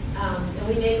technique, and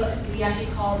we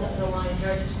actually called the line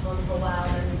Heritage Clone for a while,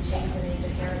 and then we changed the name to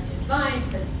Heritage Vine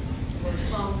because the word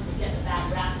clone was getting a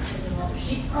bad rap because of all the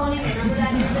sheep cloning. Remember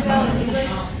that years ago in English?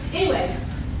 Anyway,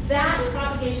 that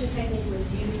propagation technique was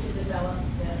used to develop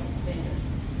this vineyard.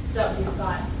 So you've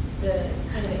got the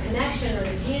kind of the connection or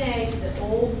the DNA to the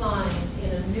old vines in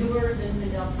a newer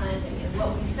Zinfandel planting. And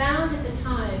what we found at the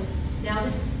time, now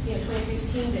this is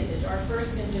 2016 vintage, our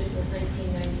first vintage was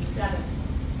 1997.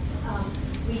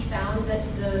 we found that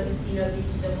the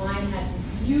wine had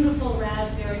these beautiful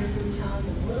raspberry fruit tones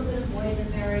and a little bit of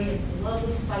boysenberry and some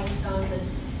lovely spice tones, and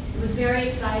it was very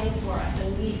exciting for us.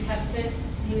 And we have since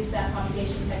used that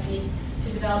propagation technique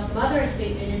to develop some other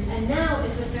estate vineyards, and now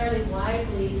it's a fairly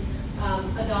widely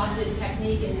adopted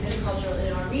technique in viticulture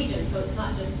in our region. So it's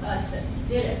not just us that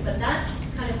did it, but that's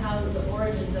kind of how the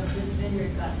origins of this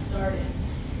vineyard got started.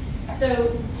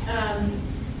 So,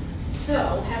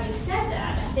 so having said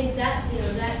that, I think that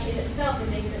that in itself, it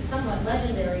makes it somewhat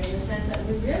legendary in the sense that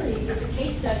we really, it's a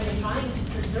case study in trying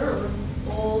to preserve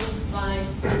old vine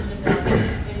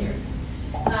Zinfandel vineyards.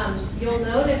 You'll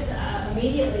notice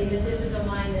immediately that this is a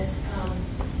wine that's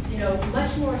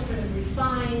much more sort of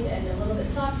refined and a little bit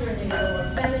softer and maybe a little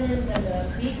more feminine than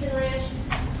the Beeson Ranch.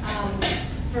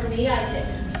 For me, I get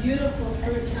just beautiful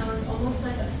fruit tones, almost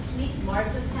like a sweet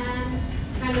marzipan,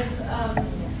 kind of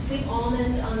sweet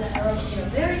almond on the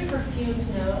very perfumed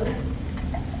nose.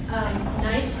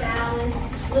 Nice balance,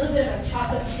 a little bit of a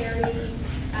chocolate cherry,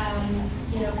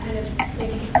 kind of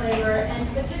maybe flavor,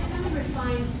 but just really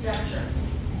refined structure.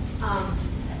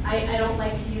 I don't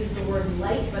like to use the word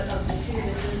light, but of the two,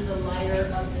 this is the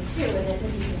lighter of the two, and I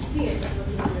think you can see it just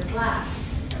looking at your glass.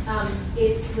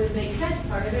 It would make sense.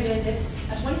 Part of it is it's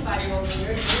a 25-year-old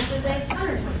vineyard, and this is a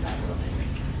 125-year-old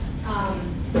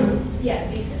vineyard. Yeah,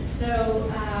 decent.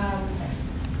 So,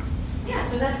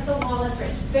 so that's the Wallace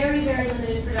Ranch. Very, very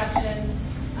limited production.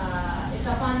 It's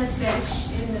up on the bench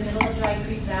in the middle of Dry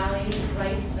Creek Valley,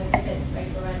 right, as I said, it's right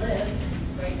where I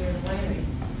live, right near the winery.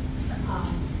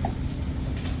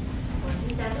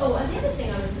 Another thing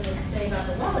I was going to say about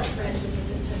the Wallace Ranch, which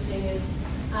is interesting, is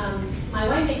my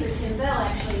winemaker Tim Bell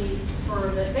actually, for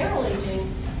the barrel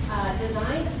aging,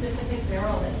 designed a specific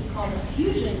barrel that he called a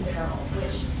fusion barrel,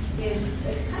 which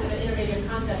it's kind of an innovative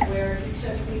concept where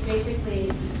we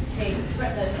basically take, the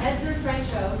heads are French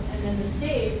oak, and then the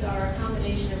staves are a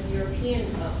combination of European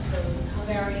oak, so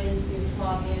Hungarian,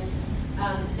 Yugoslavian,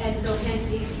 and so hence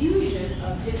a fusion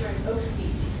of different oak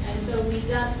species. And so we did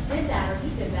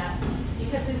that,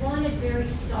 because we wanted very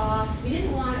soft, we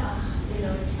didn't want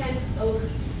intense oak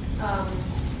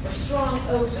or strong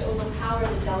oak to overpower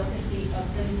the delicacy of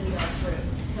Zinfandel fruit.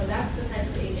 So that's the type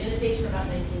of age, and it's aged for about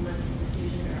 19 months in the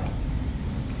fusion barrels.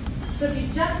 So if you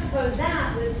juxtapose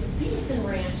that with the Beeson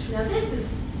Ranch, now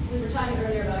we were talking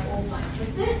earlier about old vines. So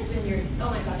this vineyard, oh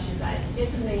my gosh, you guys,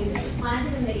 it's amazing. It was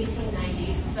planted in the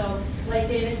 1890s. So like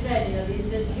David said,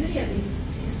 the beauty of these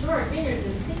historic vineyards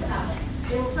is, think about it.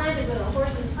 They were planted with a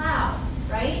horse and plow,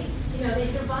 right? They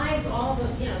survived all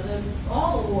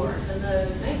all the wars and the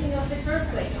 1906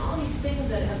 earthquake and all these things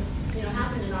that have,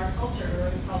 happened in our culture or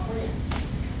in California.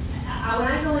 When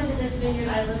I go into this vineyard,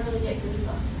 I literally get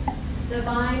goosebumps. The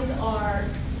vines are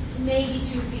maybe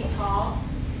 2 feet tall.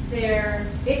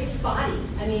 It's spotty.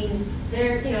 I mean, we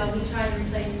try to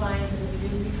replace vines and we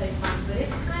do replace vines, but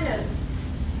it's kind of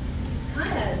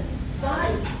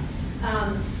spotty.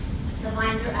 The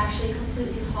vines are actually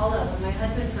completely hollow. When my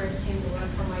husband first came to work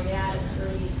for my dad in the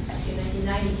early, actually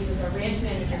 1990, he was our ranch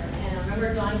manager. And I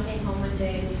remember Don came home one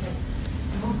day and he said,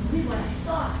 "I won't believe what I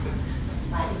saw." I was like,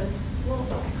 "What?" He goes, "Well,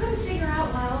 I couldn't figure out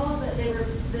why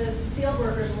the field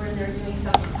workers were in there doing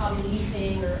something, probably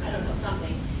leafing or I don't know,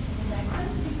 something." He said, "I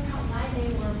couldn't figure out why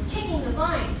they were kicking the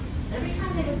vines. Every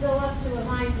time they would go up to a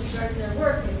vine to start their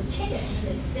work, they would kick it and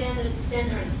they'd stand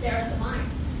there and stare at the vine."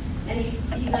 And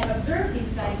he observed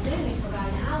these guys doing it for about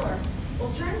an hour. Well,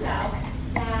 it turns out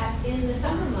that in the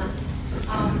summer months,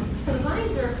 so the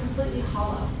vines are completely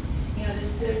hollow.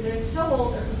 They're so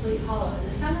old they're completely hollow. In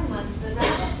the summer months, the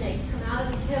rattlesnakes come out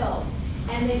of the hills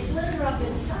and they slither up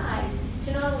inside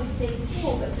to not only stay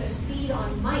cool but to feed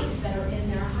on mice that are in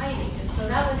there hiding. And so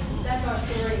that's our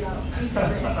story about Beeson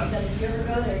Ranch. He said, if you ever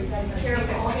go there, you got to be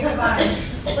careful.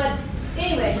 But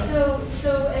anyway, so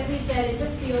as he said, it's a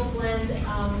field blend.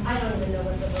 I don't even know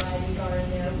what the varieties are in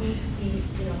there.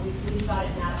 We've got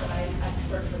it now, but I've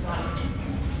sort of forgotten.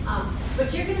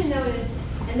 But you're going to notice,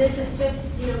 and this is just,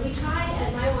 we try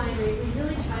at my winery, we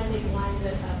really try to make wines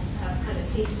that have kind of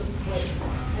taste of place.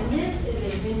 And this is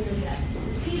a vineyard that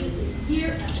repeatedly,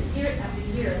 year after year after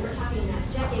year, we're talking about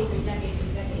decades and decades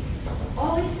and decades,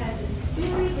 always has this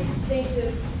very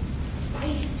distinctive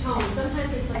spice tone.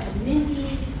 Sometimes it's like a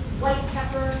minty white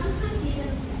pepper, sometimes even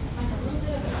like a little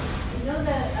bit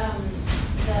of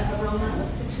the aroma of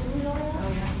patchouli oil? Oh,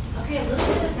 yeah. Okay, a little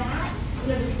bit of that.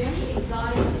 This very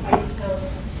exotic spice tone.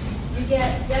 You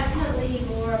get definitely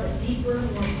more of a deeper,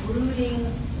 more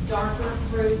brooding, darker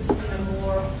fruit,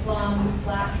 more plum,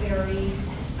 blackberry,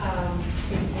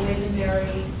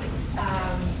 boysenberry, kind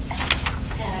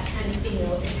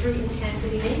of, fruit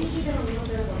intensity, maybe even a little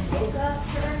bit of a mocha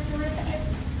characteristic.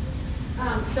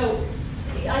 So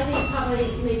I think probably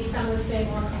maybe some would say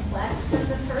more complex than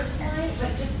the first wine,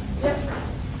 but just different.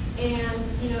 And,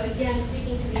 again,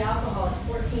 speaking to the alcohol, it's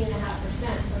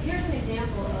 14.5%. So here's an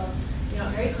example of,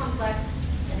 very complex,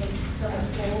 I think some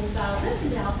of the old style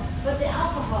Zinfandel, but the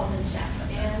alcohol's in check.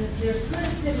 And there's good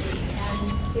acidity,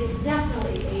 and it's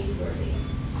definitely age-worthy.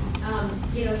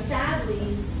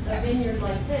 Sadly, a vineyard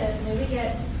like this, we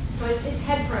get, so it's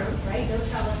head-prone, right? No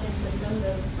trellising system.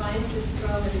 The vines just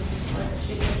grow in like a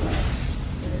shape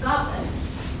in a goblet.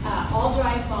 All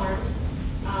dry farm.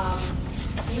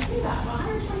 You see that,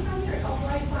 125 years, all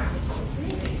dry farm. It's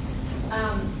amazing.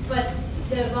 But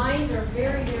the vines are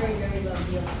very, very, very low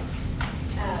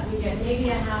yielding. We get maybe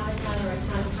a half a ton or a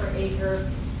ton per acre.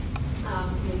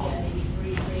 We get maybe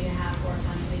 3.5, 4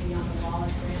 tons maybe on the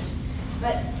Wallace Ranch.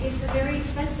 But it's a very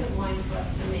expensive wine for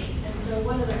us to make. And so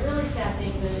one of the really sad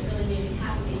things, and it really made me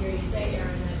happy to hear you say, Erin,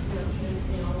 that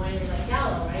even a winery like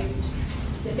Gallo, right,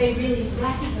 that they really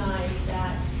recognize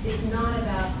that it's not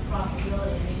about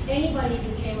profitability. Anybody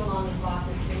who came along and bought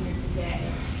this vineyard today,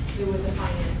 who was a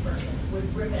finance person,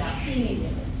 would rip it out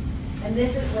immediately. And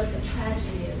this is what the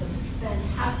tragedy is of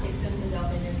fantastic Zinfandel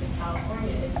vineyards in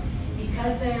California, is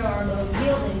because they are low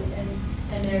yielding and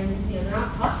they're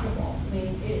not profitable.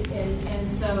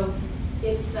 So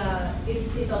it's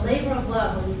a labor of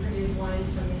love when we produce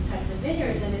wines from these types of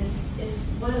vineyards, and it's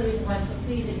one of the reasons why I'm so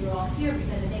pleased that you're all here,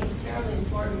 because I think it's terribly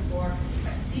important for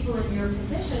people in your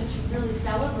position to really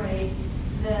celebrate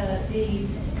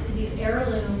these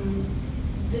heirloom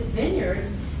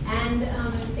vineyards and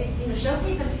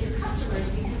showcase them to your customers,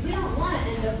 because we don't want to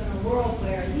end up in a world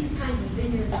where these kinds of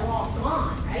vineyards are all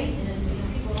gone, right?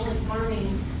 And people are only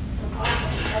farming for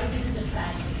profit. That would be just a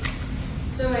tragedy.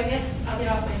 So I guess I'll get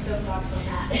off my soapbox on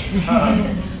that.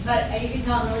 But you can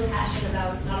tell I'm really passionate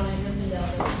about not only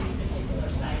Zinfandel, but these particular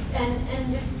sites,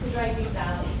 and just the Dry Creek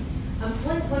Valley. One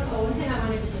thing I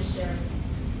wanted to just share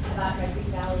about Dry Creek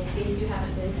Valley, in case you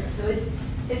haven't been there. So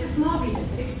it's a small region,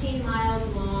 16 miles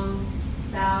long,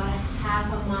 about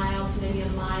half a mile to maybe a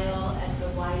mile at the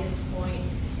widest point.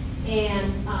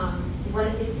 And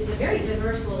it's a very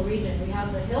diverse little region. We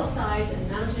have the hillsides and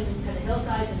mountains, kind of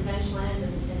hillsides and benchlands,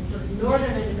 and sort of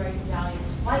northern end of Dry Creek Valley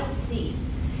is quite steep.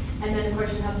 And then, of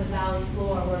course, you have the valley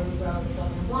floor where we grow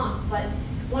Sauvignon Blanc. But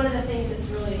one of the things that's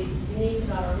really unique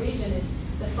about our region is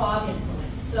the fog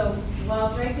influence. So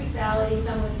while Dry Creek Valley,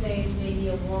 some would say it's maybe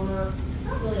a warmer,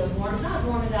 not really a warm, it's not as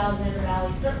warm as Alexander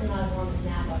Valley, certainly not as warm as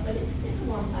Napa, but it's a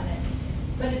warm climate.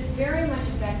 But it's very much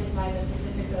affected by the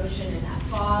Pacific Ocean and that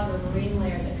fog or marine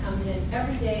layer that comes in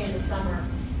every day in the summer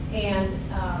and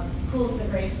cools the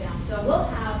grapes down. So we'll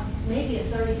have maybe a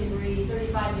 30-degree,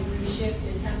 35-degree shift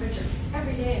in temperature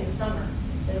every day in the summer.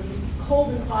 It'll be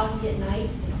cold and foggy at night,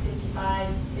 55,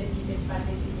 50, 55,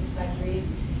 60, 65 degrees.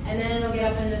 And then it'll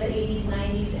get up into the 80s,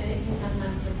 90s, and it can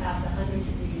sometimes surpass 100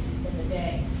 degrees in the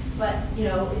day. But,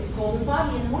 it's cold and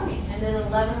foggy in the morning. And then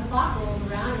 11 o'clock rolls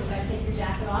around, and you've got to take your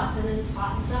jacket off, and then it's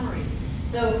hot and summery.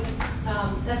 So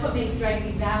that's what makes Dry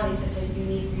Creek Valley such a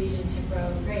unique region to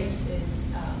grow grapes is,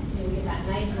 we get that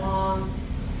nice, long,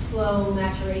 slow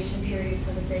maturation period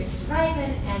for the grapes to ripen,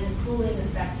 and the cooling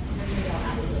effect Zinfandel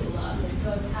absolutely loves. And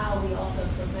so it's how we also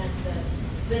prevent the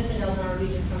Zinfandels in our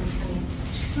region from becoming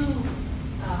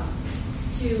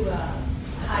too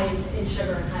high in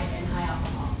sugar and high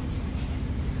alcohol.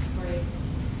 Great.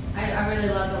 I really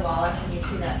love the Wallace, and you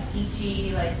see that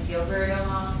peachy, like yogurt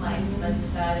almost, like you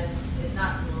said. It's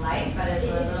not light, but it's a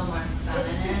little more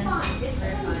feminine. It's fun. It's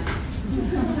very fun.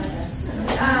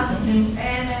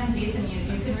 And then Beeson,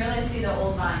 you can really see the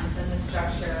old vines and the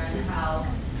structure and how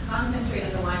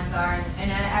concentrated the wines are.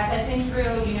 And as I think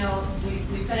through,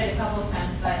 we've said it a couple of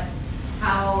times, but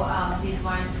how these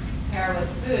wines pair with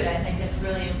food, I think it's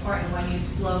really important when you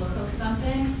slow cook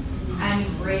something and you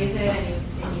braise it and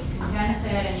you condense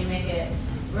it and you make it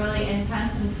really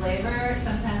intense in flavor.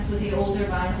 Sometimes with the older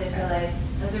vines, I feel like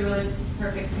that's a really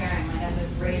perfect pairing. Like I'm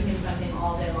just braising something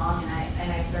all day long,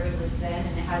 and I serve it with Zin,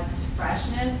 and it has its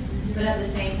freshness, but at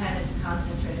the same time it's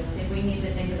concentrated. I think we need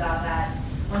to think about that.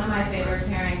 One of my favorite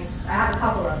pairings, I have a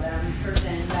couple of them for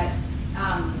Zin, but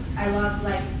I love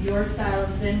like your style of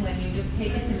Zin when you just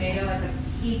take a tomato at the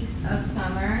peak of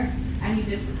summer and you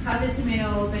just cut the tomato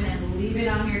open and leave it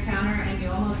on your counter, and you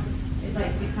almost, it's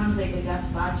like becomes like a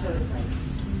gazpacho. It's like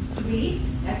sweet,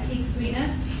 at peak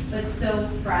sweetness, but so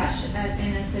fresh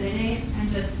in acidity and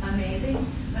just amazing.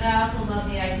 But I also love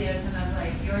the idea of some of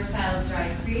like your style of Dry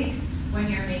Creek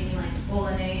when you're making like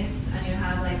bolognese and you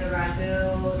have like a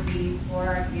ragu, beef,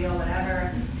 pork, veal,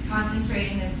 whatever,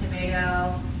 concentrating this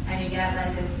tomato, and you get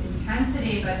like this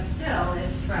intensity, but still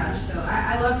it's fresh. So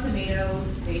I love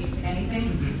tomato-based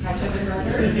anything. Ketchup and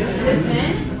butter fits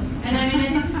in. And I mean, I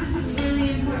think this is a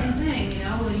really important thing, you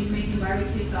know, when you're making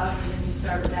barbecue sauces and you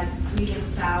start with that sweet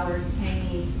and sour,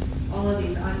 tangy, all of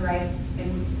these unripe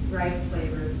and ripe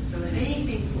flavors. So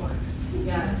Anything pork.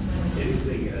 yes.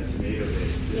 Anything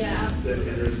tomato-based. Yeah. And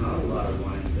there's not a lot of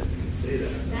wines that can say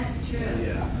that. That's true.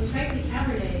 Yeah. And frankly,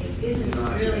 Cabernet isn't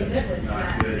Not really good with Not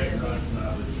that. good.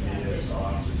 Not with tomato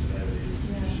sauce or tomato-based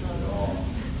dishes at all.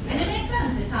 And it makes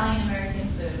sense, Italian-American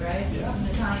food, right? Yes. It's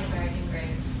an Italian-American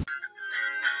grape.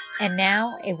 And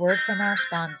now, a word from our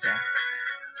sponsor.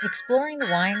 Exploring the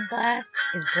Wine Glass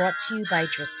is brought to you by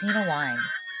Dracaena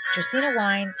Wines. Dracaena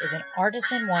Wines is an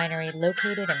artisan winery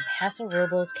located in Paso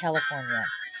Robles, California.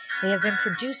 They have been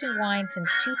producing wine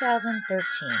since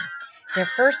 2013. Their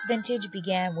first vintage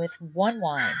began with one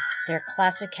wine, their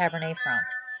classic Cabernet Franc,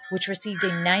 which received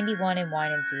a 91 in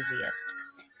Wine Enthusiast.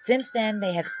 Since then,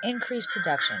 they have increased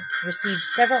production, received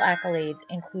several accolades,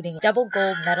 including double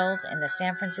gold medals in the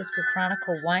San Francisco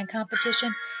Chronicle Wine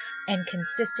Competition and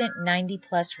consistent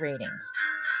 90-plus ratings.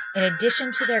 In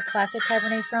addition to their classic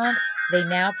Cabernet Franc, they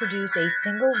now produce a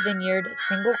single vineyard,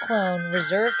 single clone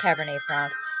reserve Cabernet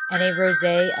Franc and a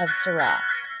rosé of Syrah.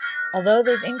 Although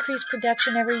they've increased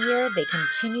production every year, they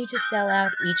continue to sell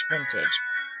out each vintage.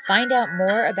 Find out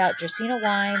more about Dracaena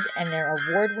Wines and their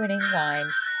award-winning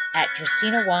wines at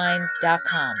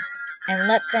DracenaWines.com and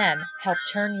let them help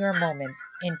turn your moments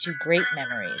into great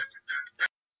memories.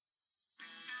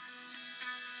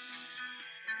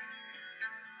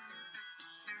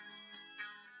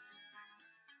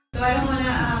 So I don't want to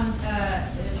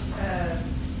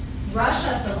rush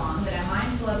us along, but I'm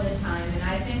mindful of the time. And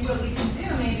I think what we can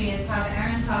do maybe is have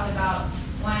Aaron talk about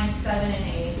wines 7 and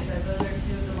 8, because those are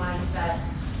two of the wines that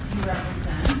you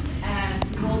represent. And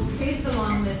we'll taste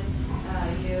along with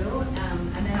you,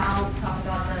 and then I'll talk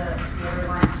about the other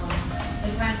wines when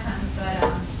the time comes. But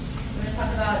we're going to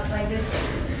talk about like this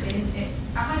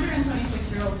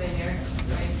 126-year-old vineyard,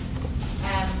 right?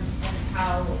 And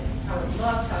how it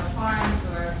looks, how it farms,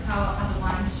 or how the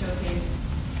wines showcase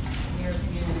in your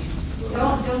community.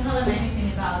 Don't tell them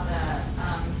anything about the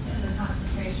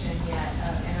concentration yet.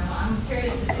 And I'm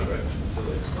curious to see. Okay,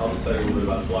 absolutely. I'll just tell you a little bit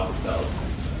about the block itself.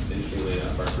 Interestingly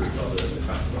enough, our crew called it the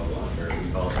Custom Block, or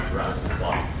we call it the Brownston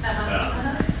Block.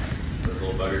 Those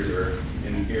little buggers are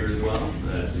in here as well.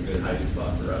 It's a good hiding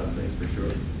spot for other things for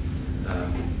sure.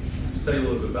 Just tell you a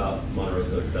little bit about Monte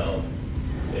Rosso itself.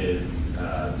 Is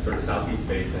sort of southeast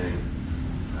facing.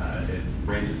 It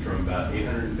ranges from about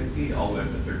 850 all the way up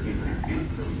to 1,300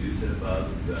 feet. So we do sit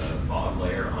above the fog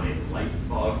layer on a light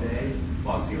fog day.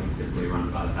 Fog ceilings typically run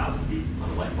about 1,000 feet on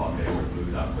a light fog day where it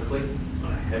moves out quickly.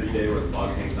 On a heavy day where the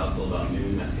fog hangs out till about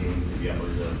noon, that ceiling can be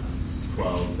upwards of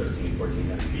 12, 13,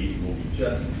 1,400 feet. We'll be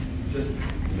just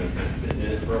kind of sitting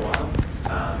in it for a while.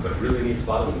 But really neat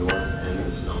spot on the north end of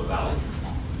the Sonoma Valley.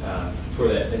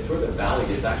 It's where the valley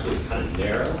gets actually kind of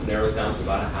narrows down to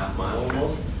about a half mile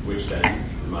almost, which then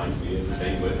reminds me of the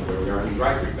same with where we are in the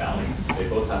Dry Creek Valley. They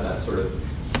both have that sort of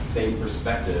same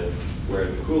perspective where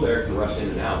the cool air can rush in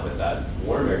and out, but that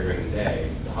warm air during the day,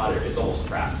 the hot air, it's almost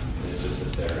trapped, and it just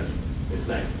sits there, and it's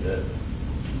nice. The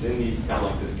Zin needs kind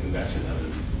of like this convection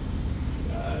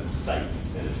oven site,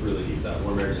 and it's really neat. That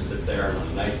warm air just sits there, and on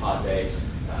a nice hot day,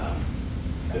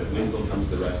 the winds will come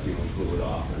to the rescue and cool it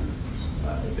off, and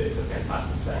it's a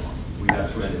fantastic site. We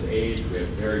have tremendous age. We have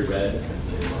very red, hence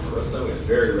the name Monte Rosso. We have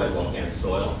very red volcanic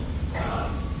soil.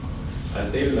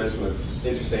 As David mentioned, what's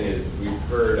interesting is we've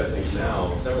heard, I think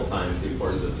now, several times the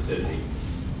importance of acidity.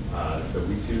 So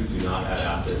we too do not add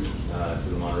acid to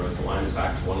the Monte Rosso wine. In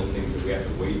fact, one of the things that we have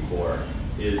to wait for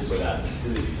is for that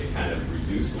acidity to kind of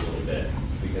reduce a little bit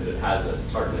because it has a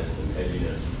tartness and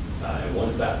edginess. And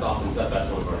once that softens up, that's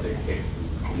one of our big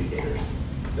indicators.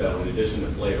 So in addition to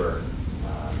flavor,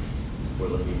 we're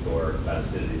looking for that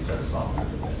acidity to start to soften a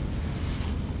little bit.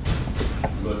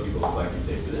 Most people look like you've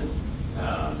tasted it.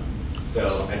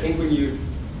 So I think when you've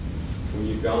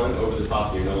gone over the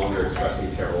top, you're no longer expressing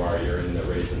terroir, you're in the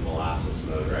raisin molasses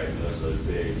mode, right? And those are those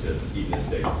big, just eating a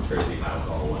stick, crazy high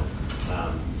alcohol ones.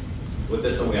 With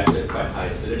this one, we actually have quite high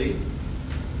acidity,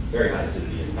 very high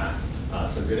acidity in fact.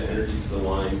 Some good energy to the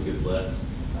wine, good lift.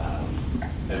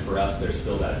 And for us, there's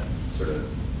still that sort of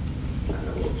kind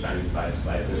of a little shiny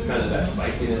spice. There's kind of that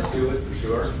spiciness to it for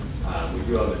sure. We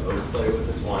do have an overplay with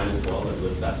this wine as well that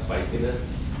lifts that spiciness.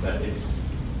 But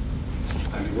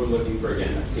we're looking for,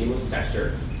 again, that seamless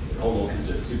texture. It almost is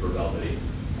just super velvety.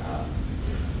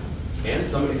 And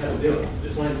somebody had to do it.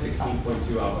 This wine is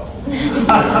 16.2 alcohol.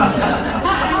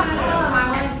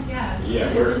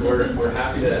 Yeah, we're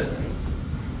happy to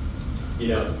you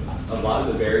know, a lot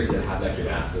of the berries that have that good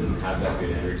acid and have that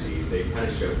good energy, they kind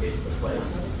of showcase the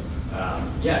place.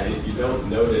 Yeah, and if you don't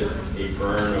notice a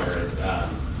burn or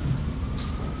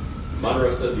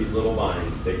Monterosa, these little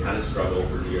vines, they kind of struggle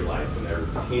for dear life, and they're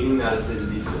retaining that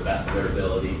acidity to the best of their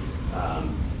ability.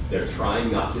 They're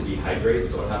trying not to dehydrate,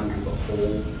 so what happens is the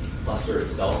whole cluster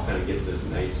itself kind of gets this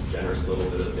nice, generous little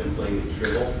bit of dimpling and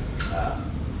shrivel.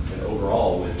 And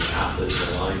overall, when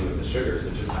acids align with the sugars,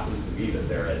 it just happens to be that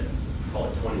they're at, call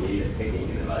it 28 at picking,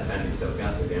 and then by the time they soak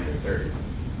out, they're down to 30.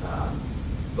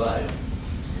 But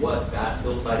what that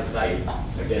hillside site,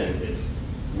 again,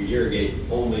 we irrigate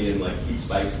only in like heat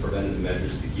spikes, preventative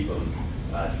measures to keep them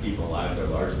alive. They're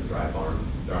largely dry farm.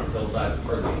 They're on a hillside,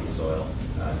 hardly any soil.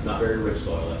 It's not very rich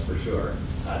soil, that's for sure.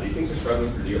 These things are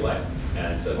struggling for dear life,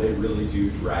 and so they really do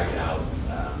drag it out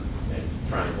and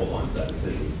try and hold on to that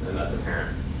acidity, and that's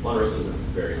apparent. Monterosa is a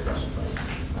very special site,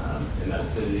 and that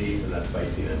acidity and that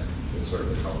spiciness is sort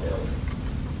of the telltale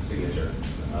signature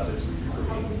of its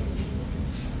recruiting.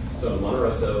 So in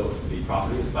Monterosa, the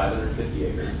property is 550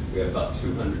 acres. We have about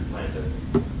 200 planted,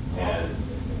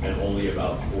 and only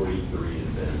about 43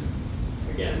 is in.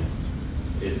 Again,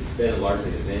 it's been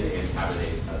largely a Zin and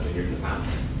Cabernet vineyard in the past,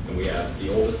 and we have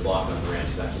the oldest block on the ranch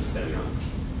is actually Semillon.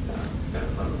 It's kind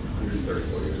of fun. It's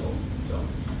 134 years old, so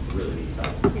it's a really neat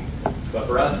site. But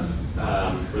for us,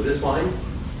 for this wine,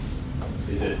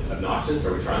 is it obnoxious?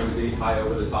 Are we trying to be high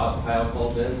over the top, high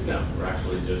alcohol Zin? No, we're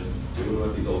actually just doing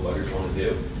what these old buggers want to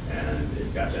do. And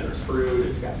it's got generous fruit,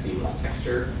 it's got seamless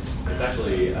texture. It's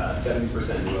actually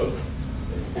 70% in oak,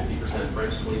 and 50%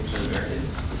 French, 20% American.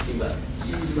 It seems like a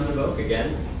huge amount of oak.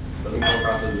 Again, doesn't come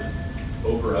across as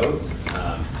over oaked.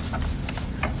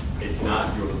 It's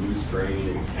not your loose grain,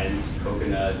 intense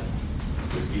coconut,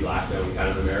 whiskey lactone kind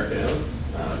of American oak.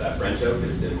 That French oak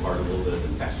is to impart a little bit of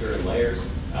some texture and layers,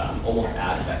 almost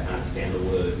adds that kind of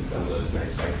sandalwood and some of those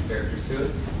nice spicy characters to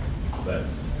it. But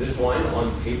this wine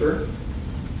on paper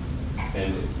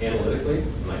and analytically,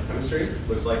 like chemistry,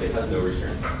 looks like it has no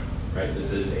restraint, right?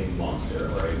 This is a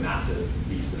monster or a massive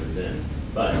beast that is in.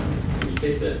 But when you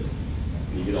taste it,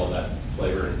 and you get all that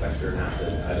flavor and texture and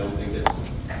acid, I don't think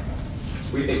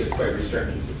we think it's quite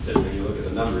restricted. It's just when you look at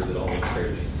the numbers, it all looks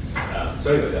crazy.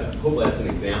 So anyway, hopefully that's an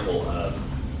example of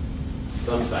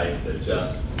some sites that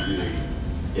just really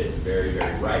get very,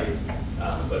 very ripe.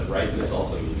 But ripeness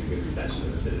also means a good retention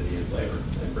of acidity and flavor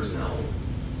and personality.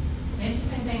 The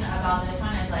interesting thing about this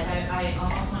one is like I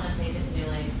almost want to take it to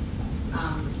like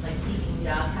Peking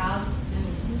duck house and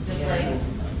just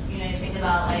you think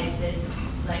about like this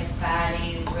like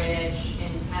fatty, rich,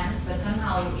 intense, but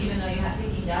somehow even though you have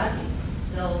Peking duck, it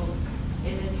still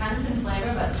is intense in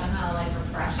flavor, but somehow like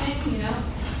refreshing,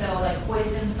 So like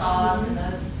hoisin sauce and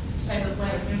those type of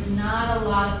flavors. There's not a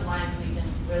lot of wines we can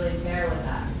really pair with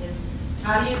that. Because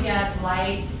how do you get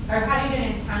light or how do you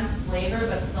get intense flavor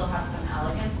but still have some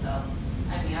elegance? So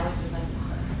I mean, I was just like,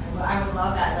 I would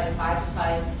love that like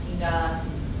 5-spice Peking duck,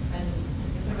 and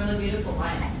it's a really beautiful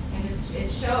wine, and it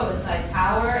shows like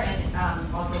power and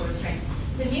also restraint.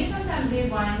 To me, sometimes these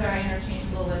wines are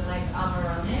interchangeable with like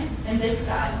Amarone in this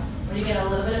style, where you get a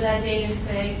little bit of that dated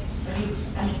fig. I mean,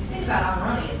 think about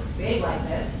Amarone, it's big like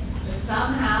this, but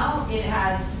somehow it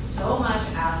has so much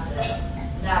acid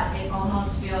that it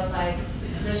almost feels like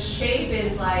the shape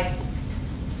is like,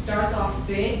 starts off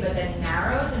big, but then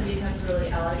narrows and becomes really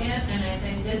elegant. And I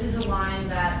think this is a wine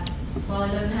that, well,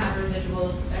 it doesn't have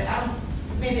residual,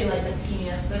 maybe like the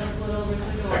teeniest, but a little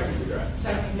residual.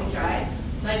 Technically dry.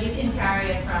 But you can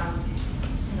carry it from,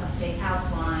 steakhouse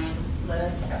wine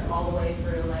list all the way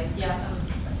through, some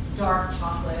dark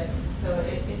chocolate. So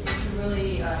it's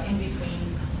really in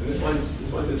between. And this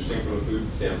one's interesting from a food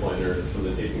standpoint, or some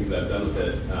of the tastings that I've done with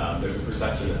it. There's a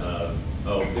perception of,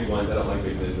 big wines, I don't like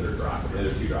big Zins that are dry.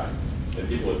 They're too dry. And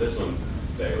people with this one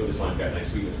say, this wine's got nice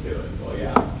sweetness to it. Well,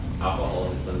 yeah, alcohol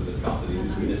and some viscosity and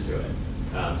sweetness to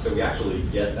it. So we actually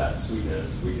get that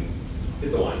sweetness. We can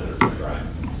get the wine 100% dry,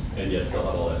 and yet still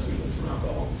have all that sweetness from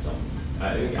alcohol. So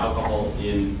I think alcohol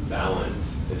in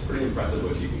balance, it's pretty impressive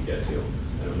what you can get to.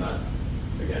 And I'm not,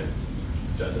 again,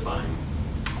 justifying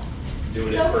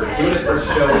doing it for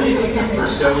showing,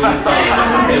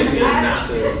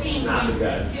 massive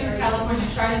guys. California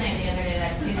Chardonnay the other day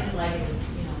that tasted like it was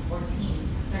 14,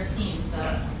 13. So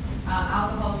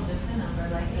alcohol to the sinners are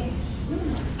like 8.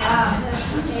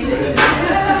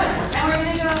 And we're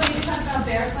gonna go talk about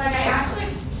Bear Flag. I actually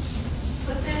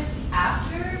put this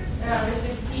after the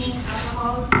 16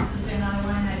 alcohols. This is another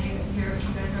one that you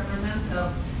guys represent.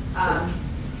 So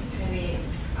maybe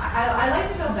I like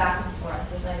to go back and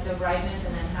forth with like the ripeness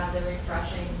and then have the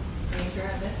refreshing nature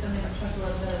of this. So I'm going to talk a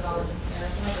little bit about Bear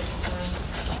Flag.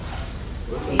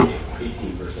 This one's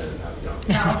 18%.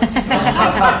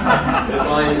 This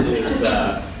wine is,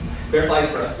 Bear Flag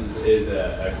for us is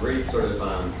a great sort of,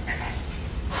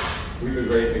 we've been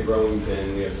great at growing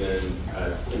Zin. We have Zin,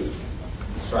 as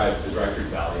described the Dry Creek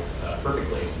Valley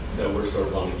perfectly. So we're sort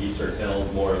of on the eastern hill,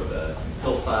 more of the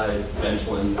hillside,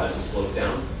 benchland as you slope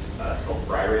down. It's called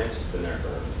Fry Ranch. It's been there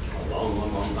for a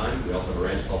long time. We also have a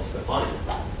ranch called Stefani,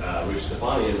 which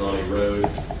Stefani is on a road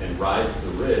and rides the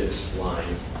ridge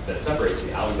line that separates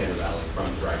the Alexander Valley from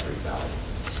the Dry Creek Valley.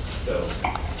 So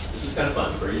this is kind of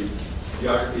fun for you.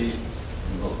 Geography,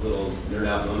 a little nerd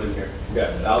out moment here.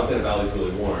 The Alexander Valley is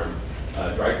really warm.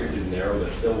 Dry Creek is narrow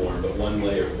but still warm, but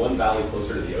one valley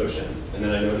closer to the ocean. And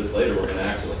then I noticed later we're going to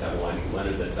actually have a wine from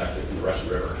Leonard that's actually from the Russian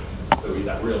River. So we get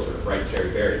that real sort of bright cherry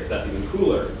berry, because that's even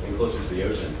cooler and closer to the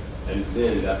ocean. And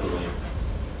Zin definitely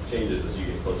changes as you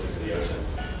get closer to the ocean.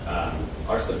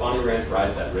 Our Stefani Ranch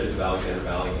rides that ridge of Alexander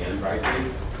Valley and Dry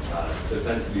Creek. So it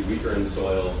tends to be weaker in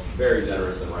soil, very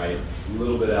generous and ripe, a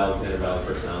little bit of Alexander Valley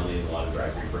personality and a lot of Dry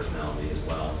Creek personality as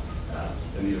well.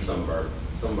 And these are some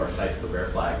of our sites for Bear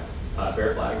Flag.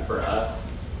 Bear Flag for us,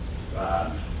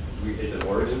 it's an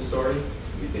origin story.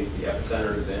 We think the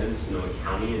epicenter is in Sonoma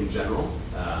County in general,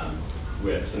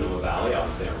 with Sonoma Valley.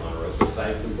 Obviously our Monte Rosso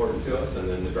site is important to us, and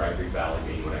then the Dry Creek Valley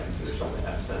being what I consider sort of the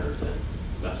epicenter is in.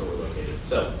 That's where we're located.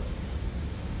 So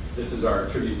this is our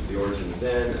tribute to the origin of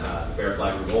Zin. Bear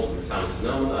Flag revolt in the town of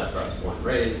Sonoma. That's where I was born and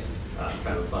raised.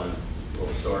 Kind of a fun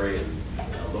little story and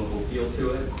local feel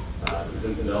to it.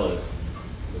 Zinfandel was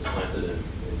planted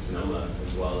in Sonoma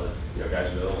as well as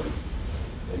Guyville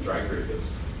and Dry Creek.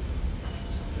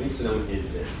 I think Sonoma is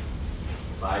Zin.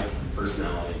 By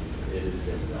personality, it is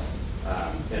Zinfandel.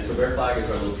 And so Bear Flag is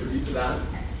our little tribute to that.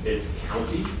 It's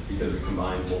county because we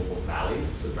combine multiple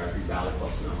valleys. So Dry Creek Valley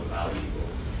plus Sonoma Valley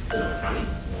equals Sonoma County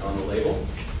on the label.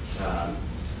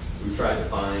 We've tried to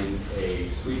find a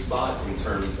sweet spot in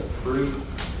terms of fruit,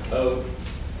 oak,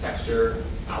 texture,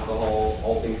 alcohol,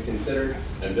 all things considered.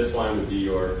 And this wine would be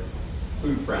your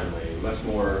food-friendly, much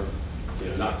more,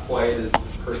 not quite as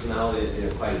personality,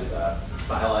 quite as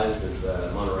stylized as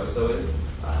the Monte Rosso is.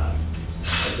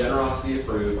 A generosity of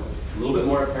fruit, a little bit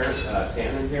more apparent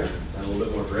tannin here, and a little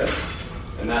bit more grip.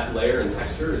 And that layer and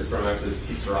texture is from actually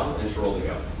Tizarra and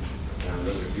Chiroldigo.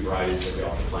 Those are two varieties that we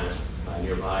also plant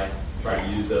nearby. Try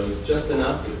to use those just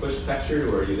enough to push texture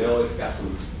to where it's got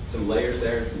some layers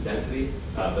there and some density,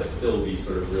 but still be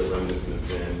sort of real reminiscent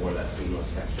and more of that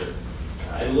seamless texture.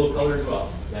 And a little color as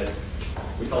well.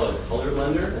 We call it a color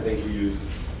blender. I think we use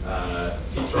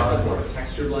Tizarra as more of a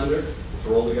texture blender.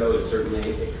 Chiroldigo is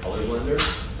certainly a color blender.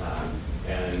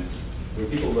 And when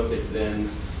people look at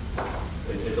Zins,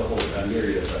 it's a whole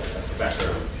myriad of a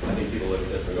spectrum. I think people look at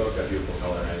this and go, it's got beautiful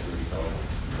color, nice ruby color.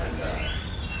 And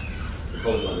the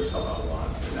color blenders help out a lot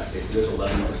in that case. There's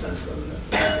 11% of them in this.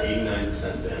 That's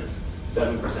 89% Zin,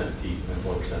 7% Teat, and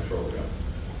 4% Chiroldigo.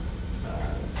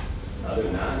 Other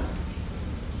than that,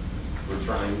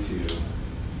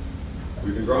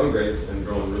 we've been growing grapes and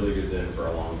growing really good Zin for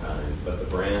a long time, but the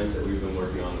brands that we've been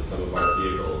working on with some of our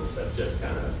vehicles have just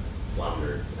kind of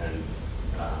floundered. And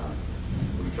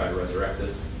we tried to resurrect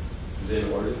this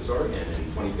Zin origin story, and in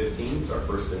 2015 was our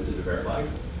first vintage of Bear Flag.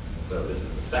 So this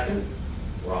is the second.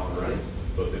 We're off and running.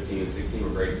 Both 15 and 16 were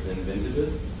great Zin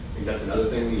vintages. I think that's another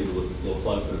thing. We need a little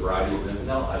plug for the variety of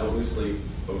Zinfandel. I don't lose sleep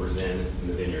over Zin in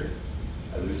the vineyard.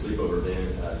 I lose sleep over Zin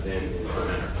in the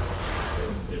fermenter.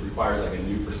 It requires like a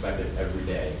new perspective every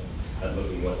day at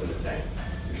looking what's in the tank.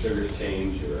 Your sugars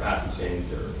change, your acids change,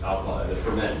 your alcohol, as it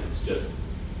ferments, it's just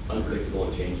unpredictable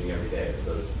and changing every day as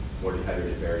those more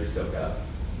dehydrated berries soak up.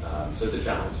 So it's a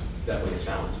challenge, definitely a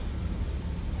challenge.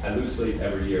 I lose sleep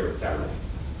every year with Cabernet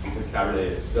because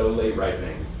Cabernet is so late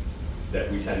ripening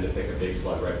that we tend to pick a big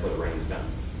slug right before the rains come.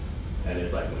 And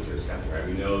it's like winter's coming, right?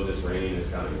 We know this rain is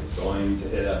coming, it's going to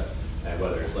hit us, and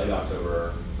whether it's late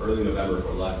October, early November if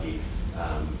we're lucky,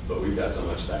 but we've got so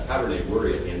much that Cabernet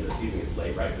worry at the end of the season, it's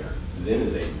late ripener. Zin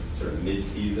is a sort of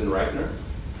mid-season ripener.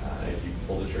 If you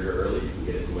pull the trigger early, you can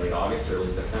get it in late August, early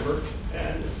September,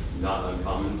 and it's not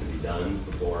uncommon to be done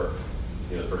before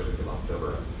the first week of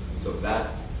October. So that,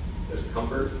 there's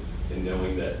comfort in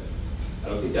knowing that I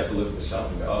don't think you have to look at the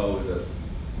shelf and go,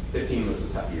 15 was a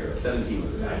tough year, or 17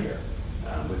 was a bad year.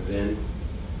 With Zin,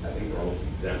 I think we're almost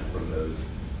exempt from those.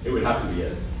 It would have to be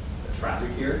a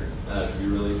tragic year to be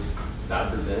really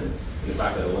bad for Zin. And in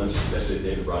fact, at a lunch yesterday,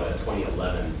 David brought a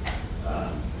 2011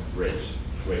 Ridge,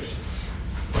 which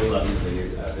 2011 is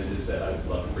a vintage that I'd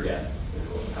love to forget. And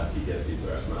we'll have PTSD for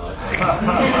the rest of my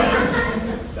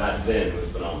life. That Zin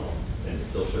was phenomenal, and it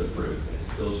still showed fruit, and it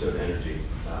still showed energy.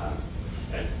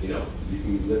 And you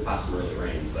can live past some early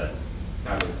rains, but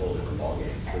kind of a whole different ballgame.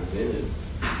 So Zin is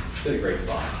it's in a great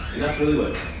spot. And that's really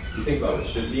what you think about what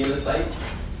should be in the site.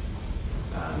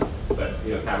 But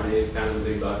Cabernet is kind of the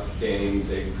big bucks game,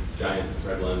 big giant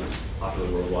red blend, popular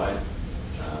worldwide.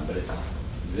 But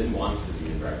Zin wants to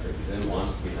be in Dry Creek. Zin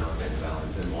wants to be in Alexander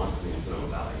Valley. Zin wants to be in Sonoma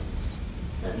Valley.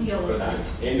 And Yolo County.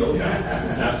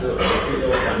 Absolutely.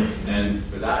 And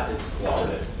for that, it's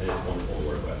cooperative and it's wonderful to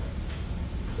work with.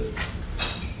 So it's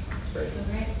great. So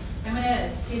great. I'm going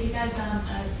to give you guys a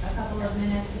couple of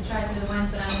minutes to try through the wines,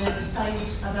 but I'm going to just tell you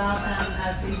about them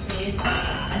as we taste,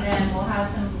 and then we'll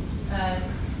have some,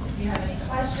 if you have any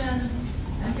questions.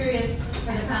 I'm curious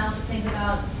for the panel to think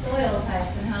about soil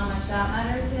types and how much that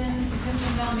matters in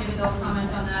Zinfandel. Maybe they'll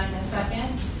comment on that in a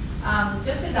second.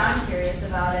 Just because I'm curious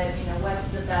about it, what's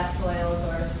the best soils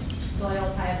or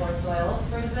soil type or soils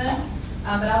for Zin.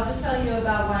 But I'll just tell you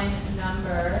about wine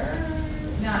number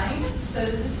 9. So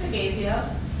this is Sagazio.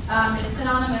 It's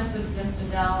synonymous with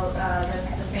Zinfandel, the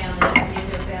family, the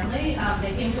Sagazio family.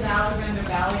 They came to the Alexander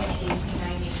Valley in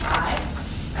 1895.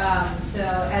 So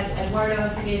Eduardo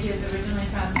Sagazio is originally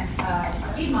from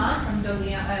Piedmont, from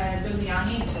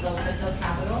Dogliani, the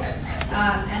capital.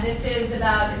 And this is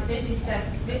about a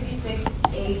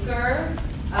 56-acre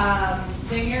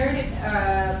vineyard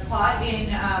plot in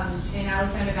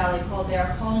Alexander Valley called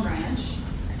their home ranch.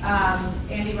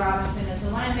 Andy Robinson is the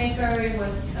winemaker. He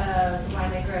was the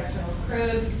winemaker at Charles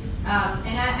Krug.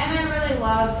 And I really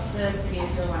love the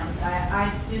Sagazio wines.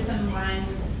 I do some wine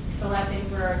selecting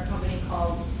for a company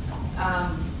called,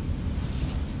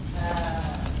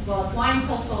 it's Wine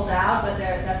Till Sold Out, but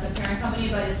that's a parent company,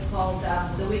 but it's called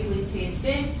The Weekly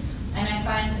Tasting. And I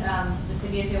find the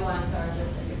Sagazio wines are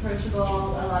just approachable.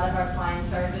 A lot of our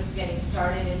clients are just getting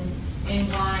started in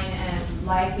wine and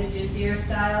like the juicier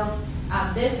styles.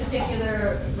 This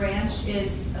particular ranch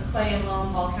is a clay and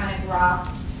loam volcanic rock,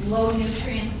 low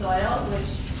nutrient soil, which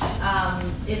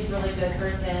is really good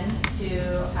for Zin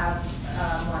to have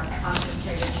more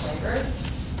concentrated flavors.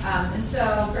 And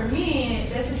so for me,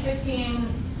 this is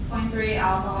 15.3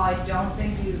 alcohol. I don't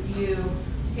think you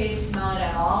smell it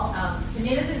at all. To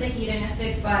me, this is a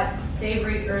hedonistic but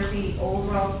savory, earthy, old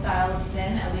world style of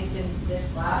Zin, at least in this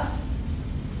glass.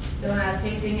 So when I was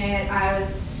tasting it, I was,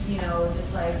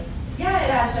 just like, yeah, it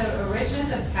has a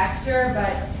richness of texture,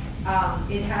 but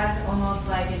it has almost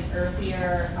like an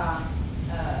earthier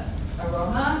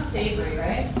aroma, savory,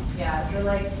 right? Yeah, so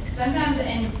like sometimes,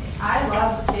 and I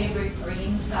love savory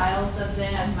green styles of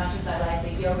Zin as much as I like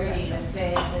the yogurty, the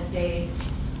fig, the dates.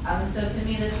 So to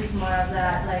me, this is more of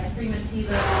that like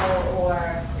Primitivo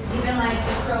or even like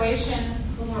the Croatian. A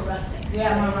little more rustic.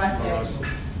 Yeah, more rustic.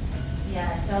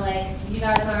 Yeah, so like you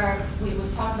guys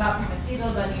we've talked about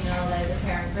Primitivo, but like the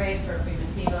parent grape for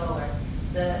Primitivo, or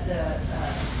the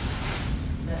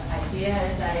idea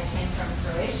is that it came from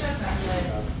Croatia, from the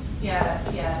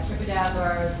Tripodab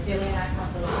or Celiac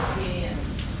Kostolowski, and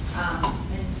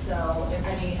so if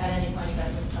at any point you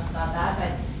guys can talk about that.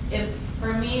 But if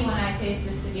for me, when I taste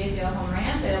the Sagazio Home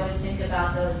Ranch, I always think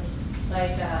about those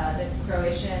like the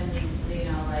Croatian,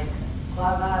 like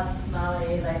Klavat,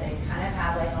 smelly, like they kind of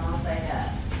have like almost like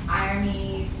a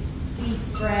irony, sea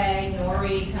spray,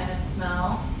 nori kind of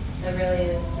smell that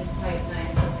really is quite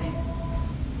nice, I think.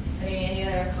 Any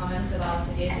other comments about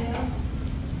Sagazio?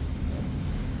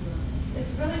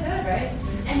 It's really good, right?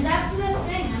 And that's the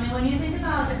thing. I mean, when you think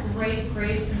about the great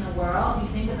grapes in the world, you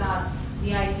think about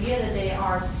the idea that they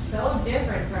are so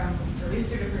different from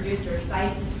producer to producer,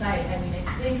 site to site. I mean, I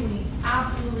think we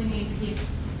absolutely need to keep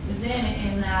Zin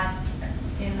in that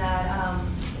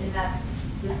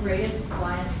the greatest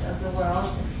wines of the world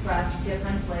express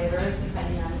different flavors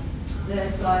depending on the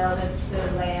soil,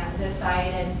 the land, the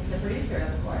site, and the producer,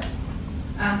 of course.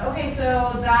 Okay,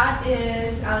 so that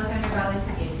is Alexander Valley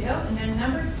Sagazio. And then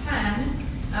number 10,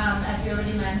 as you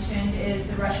already mentioned, is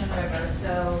the Russian River.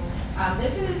 So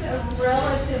this is a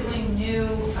relatively new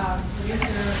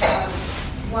producer of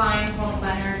wine called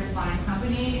Leonard Wine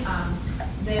Company.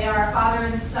 They are father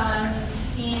and son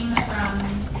team from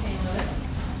St. Louis.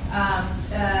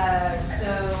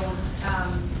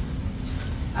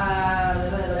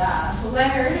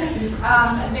 Leonard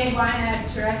made wine at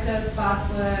Toretto,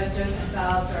 Spotswood, Joseph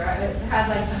Phelps, or had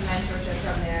like some mentorship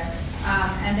from there.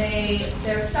 And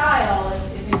their style,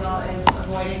 if you will, is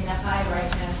avoiding the high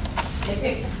ripeness. They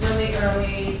pick really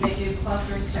early. They do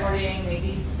cluster sorting. They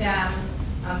de-stem,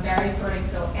 berry sorting.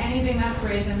 So anything that's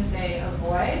raisins, they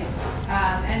avoid.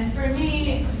 And for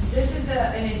me, this is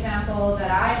an example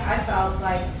that I felt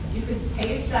like you could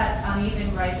taste that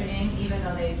uneven ripening, even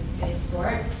though they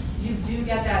sort. You do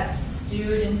get that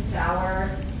stewed and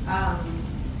sour,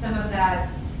 some of that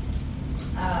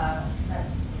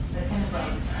kind of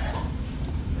like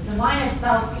the wine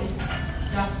itself is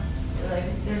just like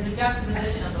there's a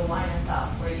juxtaposition of the wine itself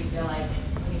where you feel like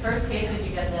when you first taste it,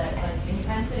 you get the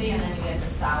intensity, and then you get the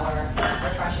sour,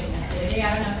 refreshing acidity.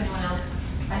 I don't know if anyone else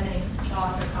has any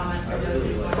thoughts or comments or knows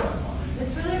this one.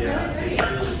 It's really pretty.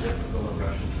 It's really typical of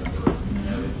Russian river.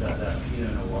 It's that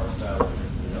Pinot Noir style of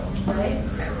Zinfandel. Right.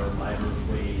 Lighter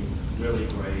weight, really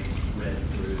great red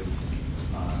fruits,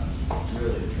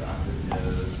 really attractive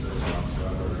nose, soft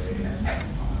strawberry,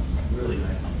 really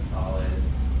nice on the palate.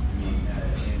 I mean,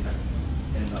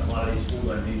 and a lot of these old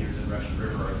wine vineyards in Russian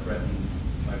River are threatened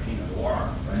by Pinot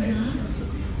Noir, right? In terms of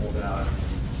being pulled out and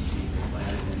being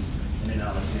planted in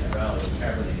Alexander Valley, and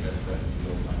Cabernet that threatens the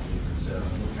old wine vineyard. So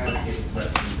we're kind of getting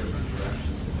threats in different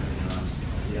directions depending on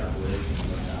the appellation and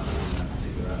what's happening in that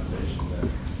particular appellation. But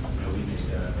we think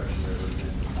Russian River is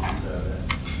in Ponzo that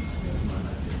is one of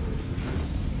my favorites. It's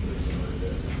really similar to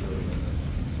this. It's really good.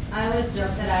 I always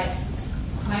joke that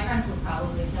my friends will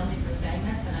probably kill me for saying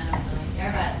this, and I don't really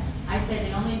care, but I say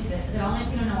the only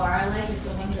Pinot Noir I like is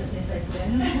the one that tastes like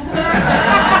Zin.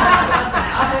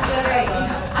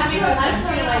 I mean, I'm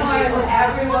Pinot Noir,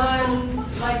 everyone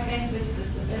thinks it's the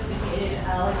sophisticated,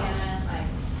 elegant,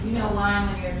 wine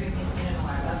when you're drinking Pinot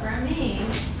Noir. But for me,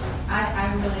 I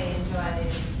really enjoy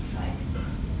these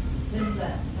Zins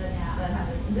that have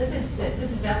this.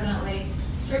 This is definitely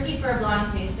tricky for a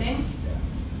blind tasting.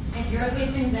 If you're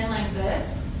tasting Zin like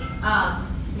this,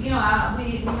 we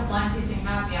have blind tasting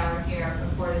happy hour here from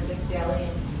 4 to 6 daily,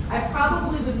 and I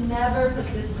probably would never put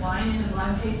this wine in a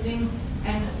blind tasting,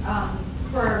 and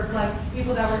for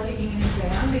people that were taking an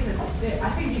exam, because I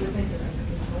think you would think this is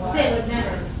a wine. They would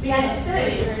never. Yes,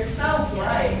 it is so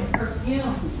bright and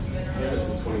perfumed. Yeah, this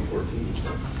is 2014.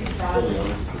 Still be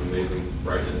honest, it's an amazing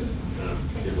brightness.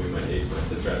 Give away my age. My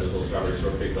sister had those little strawberry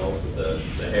shortcake dolls with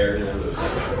the hair, that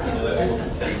almost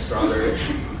intense strawberry.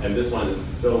 And this one is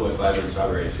so much vibrant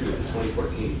strawberry. She did it in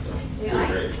 2014, so it's really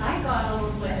great. I got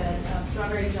almost like a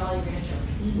strawberry Jolly Rancher.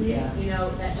 Yeah.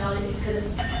 That Jolly, because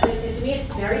to me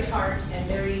it's very tart and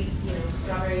very,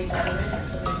 strawberry Jolly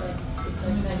Rancher. So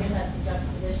I guess that's the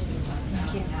juxtaposition you're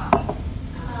talking about.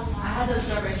 I had those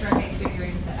strawberry shortcake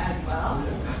figurines as well.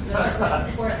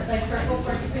 Circle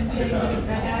porcupine pig,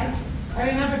 that guy. I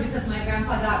remember because my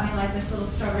grandpa got me this little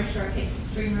strawberry shortcake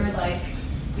streamer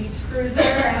beach cruiser,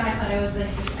 and I thought it was the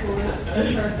coolest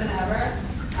person ever.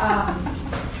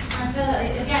 And so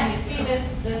again, you see this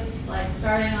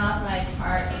starting off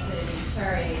tart, acidity,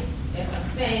 cherry. There's some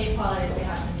fade qualities. We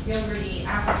have some yogurty,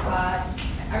 apricot.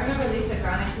 I remember Lisa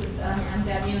Granick, who's an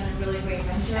MW and a really great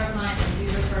mentor of mine, when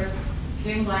we were first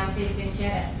doing blind tasting. She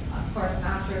had, of course,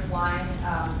 master of wine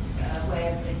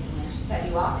way of thinking, and she said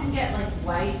you often get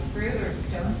white fruit or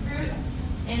stone fruit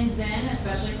in Zin,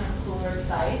 especially from cooler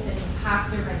sites, and you have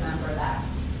to remember that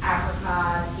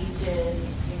apricot, peaches,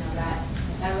 that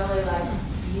really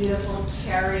beautiful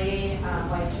cherry,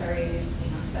 white cherry,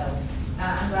 So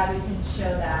I'm glad we can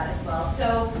show that as well.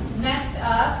 So next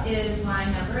up is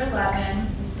wine number 11.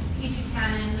 It's Peachy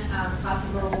Cannon Casa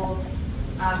Robles,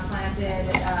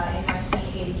 planted in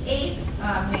 1988.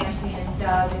 Nancy and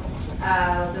Doug,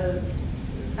 the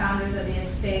founders of the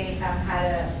estate,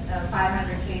 had a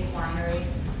 500-case winery.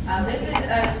 This is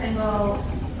a single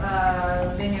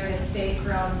vineyard estate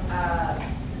grown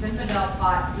Zinfandel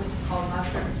plot, which is called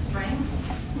Mustard Springs,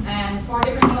 and 4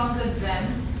 different zones of Zin.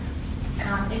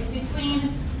 It's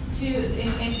between two,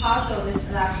 in Paso, this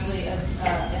is actually an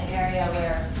area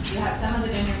where you have some of the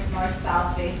vineyards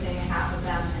north-south facing, and half of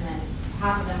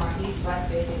them are east-west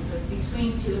facing, so it's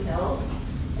between 2 hills,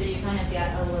 so you kind of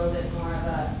get a little bit more of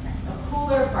a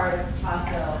cooler part of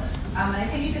Paso. And I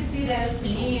think you can see this, to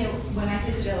me, when I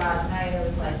tasted it last night, it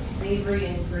was savory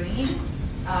and green,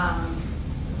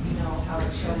 how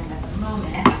it's showing at the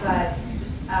moment, but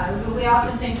we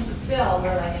often think still,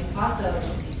 we're in Paso, it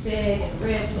should be big and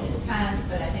rich and intense,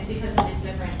 but I think because it is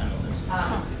different,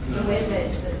 the way that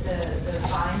the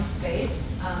vines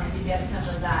face, you get some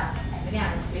of that,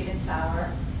 again, sweet and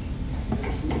sour.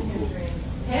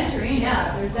 Tangerine,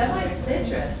 yeah, there's definitely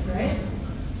citrus, right?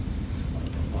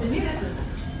 To me, this is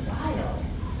wild.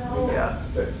 So Yeah,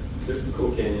 there's some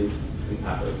cool canyons in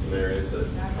Paso, some areas that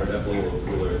are definitely a little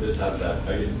cooler. This has that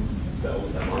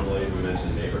marmalade we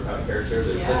mentioned, apricot character.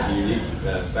 There's such a unique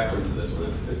spectrum to this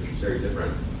one. It's very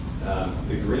different.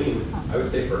 The green, I would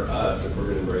say for us, if we're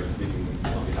going to embrace, speaking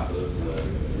on behalf of those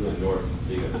in the north,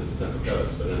 being that this is the Central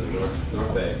Coast, but in the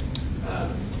North Bay,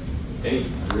 any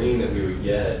green that we would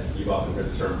get, you've often heard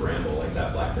the term bramble, like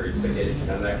that blackberry thicket,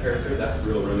 kind of that character. That's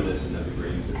real reminiscent of the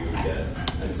greens that we would get,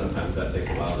 and sometimes that takes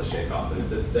a while to shake off. And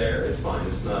if it's there, it's fine.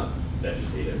 It's not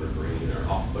vegetative or green or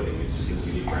off-putting. It's just this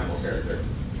unique bramble character.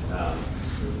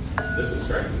 This was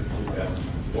striking.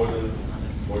 more than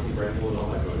Bramble and all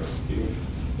that going on. Do you?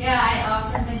 Yeah, I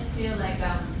often think too, like,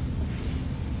 I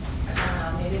don't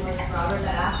know, maybe it was Robert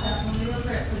that asked us when we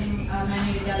were putting a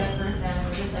menu together for exam,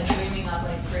 we're just like dreaming up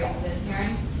like grapes and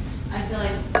pairings. I feel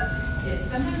like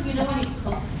sometimes, you know, when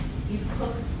you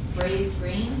cook braised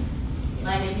greens,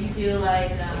 like if you do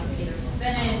like either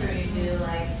spinach or you do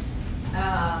like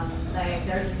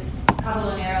there's this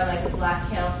carbonara, like the black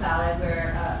kale salad,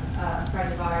 where a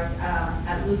friend of ours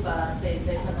at Lupa, they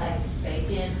put like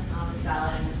bacon on the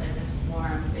salad, and it's like this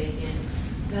warm bacon.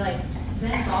 I feel like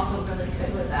Zin's also really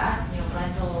good with that, you know,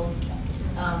 lentils,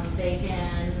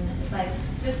 bacon, like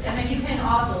just, I mean, you can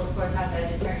also, of course, have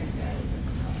vegetarian food.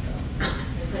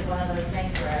 It's like one of those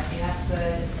things where if you have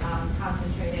good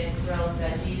concentrated grilled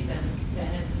veggies, and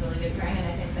Zin is a really good pairing, and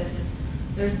I think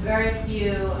there's very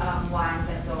few wines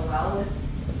that go well with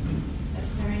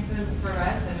vegetarian food for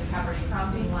reds. I mean, Cabernet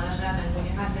Franc being one of them, and when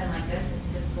you have Zin like this,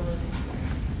 it's really nice.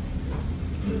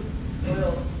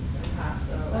 Soils in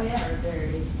Paso Oh, yeah. are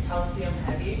very calcium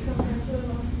heavy compared to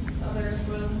most other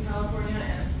soils in California,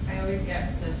 and I always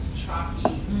get this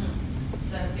chalky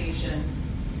sensation.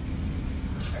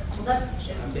 Well, that's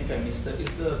I think I missed it.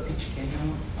 Is the Peach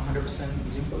Canyon 100%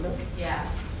 Zinfandel? yeah.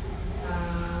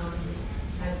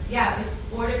 So it's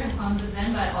 4 different clones of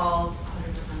Zin, but all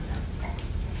 100% Zin.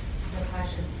 The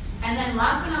passion. And then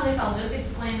last but not least, I'll just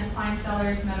explain the Klein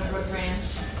Cellars Meadowbrook Ranch,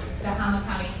 Tehama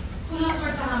County. Who knows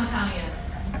where Tehama County is?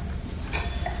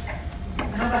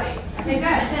 Nobody. Okay,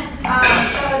 good.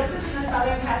 So this is in the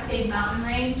Southern Cascade Mountain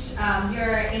Range.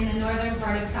 You're in the northern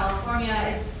part of California.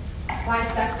 It's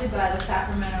bisected by the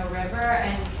Sacramento River,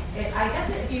 and I guess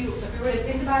if you were to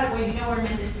think about it, well, you know where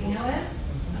Mendocino is?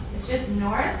 It's just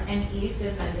north and east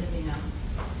of Mendocino.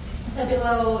 So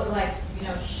below, like, you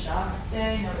know,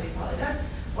 Shasta, nobody probably does,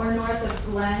 or north of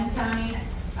Glenn County.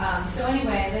 So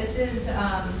anyway, this is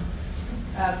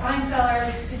Klein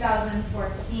Cellars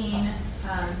 2014.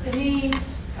 To me,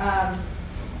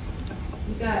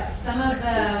 you got some of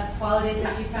the qualities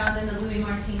that you found in the Louis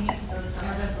Martini, so some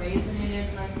of the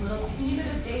raisined, like little teeny bit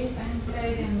of date and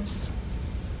fig, and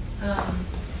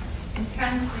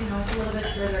intense, you know, it's a little bit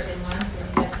further inland,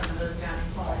 so you get some of those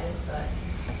drowning qualities, but.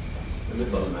 And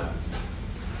this on the map,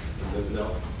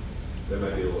 Zinfandel, there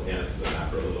might be a little annex to the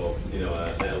map, or a little, you know,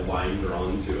 a line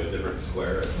drawn to a different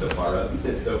square. It's so far up,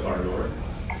 it's so far north.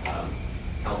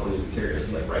 California's interior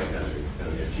is like rice country,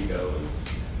 kind of near Chico, and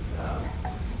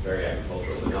very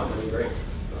agricultural, but not many grapes.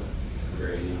 So it's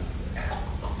very neat.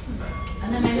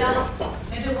 And then maybe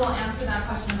we'll answer that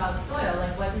question about soil.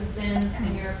 Like, what is Zin,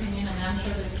 in your opinion? I mean, I'm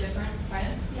sure there's different,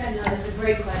 right? Yeah, no, that's a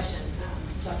great question.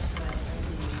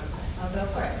 I'll go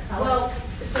for it. Well,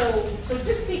 so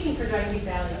just speaking for Dry Creek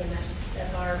Valley, and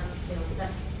that's our, you know,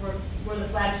 that's we're the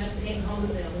flagship home,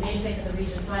 you know, the namesake of the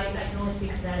region. So I can only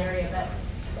speak to that area, but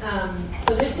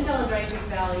so Zinfandel and Dry Creek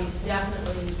Valley is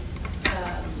definitely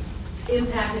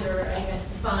impacted, or I guess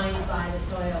defined by the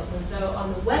soils. And so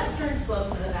on the western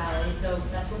slopes of the valley, so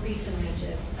that's where Beeston Ridge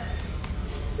is,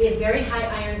 we have very high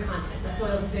iron content. The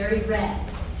soil is very red,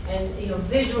 and you know,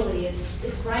 visually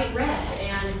it's bright red.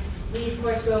 And we of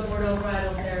course grow Bordeaux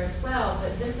varietals there as well,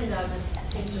 but Zinfandel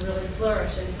just seems to really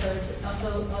flourish. And so it's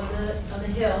also on the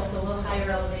hill, so a little higher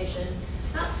elevation,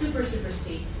 not super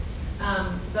steep,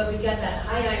 but we've got that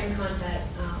high iron content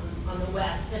on the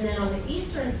west. And then on the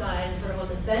eastern side, sort of on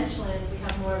the benchlands, we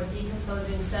have more of a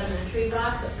decomposing sedimentary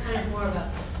rock, so it's kind of more of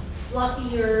a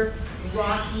fluffier,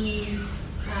 rocky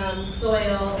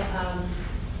soil,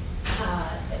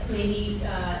 maybe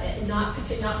not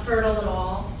fertile at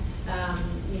all,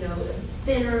 you know,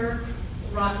 thinner,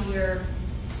 rockier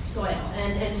soil.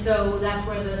 And so that's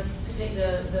where this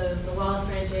particular, the Wallace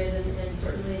Ranch is, and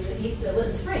certainly the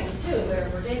Lytton Springs too, where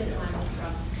David's wine was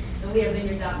from. And we have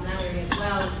vineyards out in that area as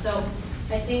well. And so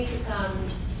I think,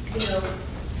 you know,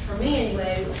 for me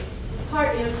anyway,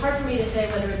 it's hard for me to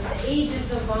say whether it's the age of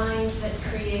the vines that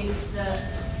creates the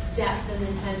depth and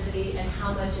intensity and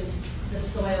how much is the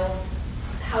soil.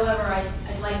 However,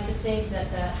 I'd like to think that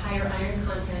the higher iron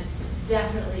content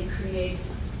definitely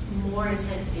creates more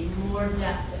intensity, more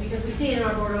depth, because we see it in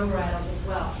our Bordeaux varietals as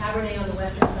well. Cabernet on the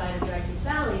western side of Dry Creek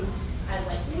Valley has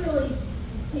like really,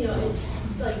 you know,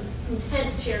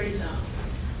 intense cherry tones,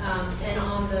 and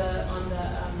on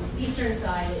the eastern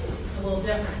side it's a little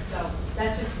different. So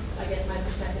that's just, I guess, my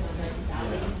perspective on Dry Creek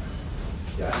Valley.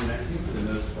 Yeah, I mean, I think for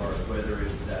the most part, whether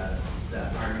it's that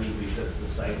irony because the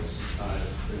sites,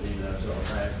 the name of that soil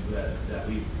type that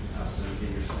we have some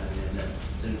vineyards in, that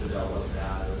Zinfandel loves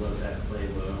that, or loves that clay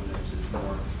loam, it's just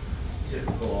more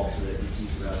typical also that you see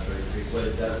throughout Dry Creek. What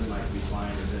it doesn't like we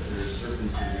find is that there's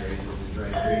serpentine areas in Dry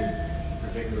Creek,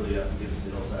 particularly up against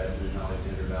the hillsides and in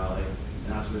Alexander Valley.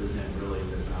 and that's where the Zin really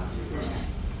does not do well.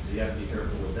 So you have to be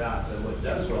careful with that. But what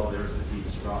does well, there's petite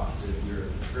straw. So if you're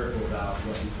careful about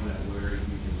what you plant where,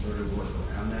 you can sort of work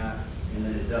around that. And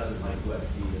then it doesn't like wet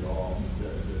feed at all, the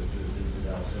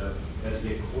Zinfandel. So as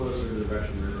you get closer to the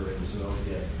Russian River and the soils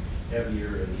get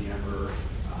heavier and damper,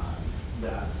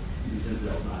 that the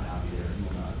Zinfandel's not happy there and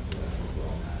will not work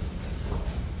well on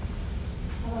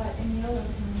that. Any other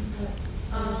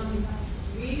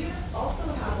we also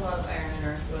have a lot of iron in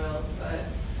our soil, but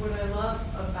what I love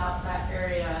about that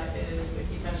area is, I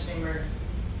keep mentioning we're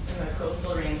in the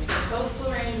coastal range. The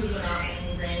coastal range is an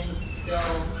mountain range that's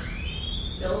still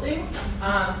building,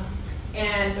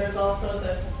 and there's also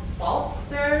this fault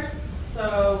there.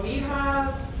 So we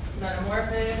have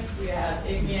metamorphic, we have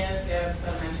igneous, we have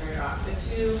sedimentary rock.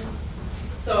 The two.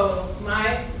 So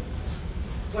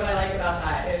what I like about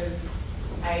that is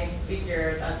I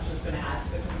figure that's just going to add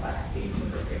to the complexity to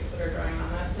the grapes that are growing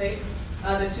on that site.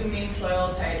 The two main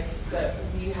soil types that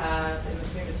we have in the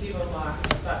Primitivo block,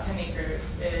 about 10 acres,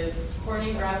 is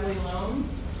corny gravelly loam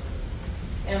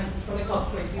and something called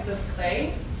Coisitas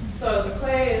clay. So the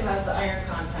clay has the iron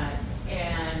content,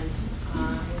 and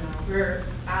we're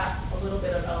at a little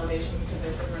bit of elevation because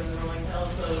I said we're in the rolling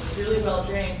hills, so it's really well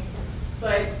drained. So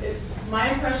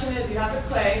my impression is you have the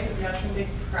clay because you have some big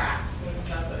cracks and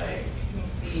stuff that I can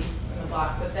see in the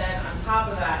block, but then on top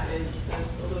of that is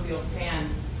this alluvial fan,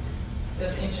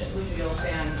 this ancient alluvial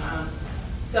fan.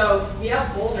 So we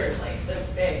have boulders like this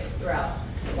big throughout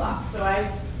the block. So I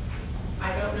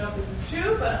don't know if this is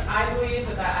true, but I believe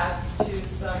that adds to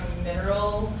some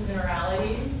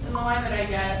minerality in the wine that I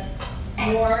get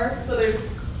more. So there's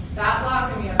that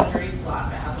block, and we have the grape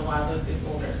block that has a lot of those big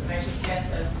boulders, and I just get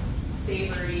this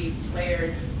savory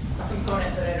layered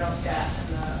component that I don't get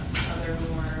in the other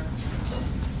more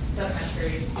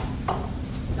sedimentary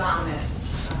dominant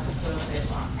soil type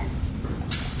block.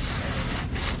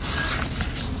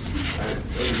 I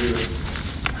agree with.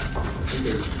 I think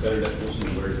there's a better definition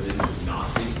of where Zin should not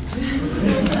be.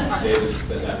 David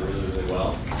said that really, really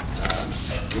well.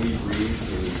 When you breeze,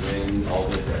 when you wind, all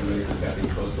this, everybody's discussing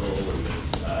coastal and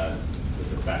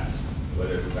this effect,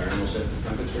 whether it's environmental shift in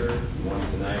temperature, morning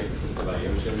to night, assisted by the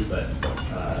ocean, but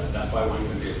that's why wine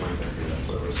country is wine country. That's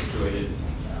where we're situated,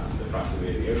 the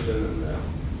proximity of the ocean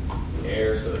and the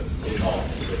air, so it's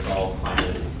all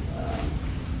climate,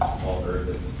 all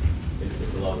earth.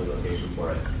 It's a lovely location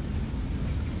for it.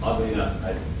 Oddly enough,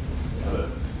 I have a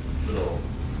little.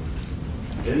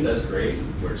 Zin does great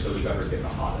where chili peppers get the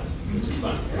hottest, which is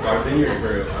fun. Our vineyard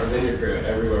crew,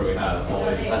 everywhere we have,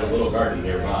 always has a little garden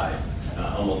nearby,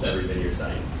 almost every vineyard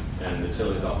site. And the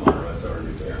chilies off Monterosa are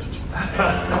nuclear.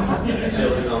 And the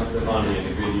chilies on Stefani in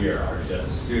a good year are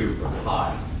just super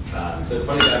hot. So it's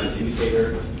funny to have an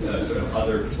indicator, sort of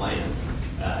other plants.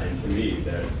 And to me,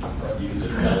 that you can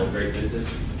just tell a great vintage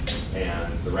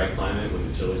and the right climate when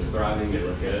the chilies are thriving, they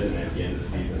look good, and then at the end of the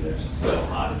season, they're so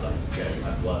hot, it's like, you guys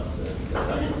have blood to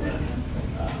touch them.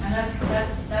 And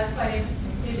that's quite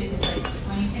interesting too, because like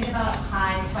when you think about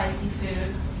high spicy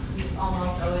food, you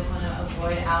almost always want to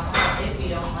avoid alcohol if you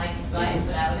don't like spice.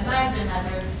 But I would imagine that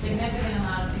there's a significant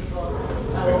amount of people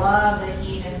that love the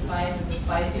heat and spice, and the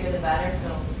spicier the better.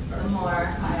 So the more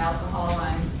high alcohol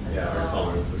wines. Yeah, our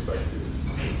tolerance for spicy food is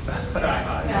sky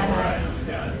high.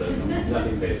 Yeah,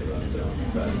 nothing tastes about it.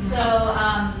 So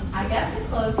I guess to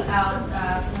close out,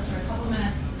 we're a couple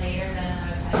minutes later than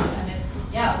I intended.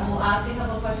 Yeah, we'll ask you a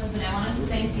couple of questions, but I wanted to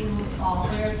thank you all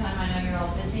for your time. I know you're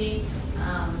all busy.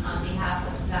 On behalf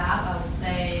of ZAP, I would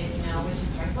say, we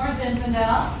should drink more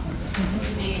Zinfandel. We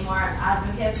should be more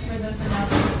advocates for Zinfandel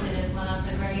because it is one of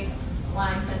the great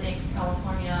wines that makes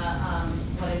California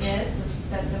what it is, which you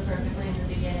said so perfectly in the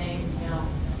beginning,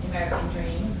 the American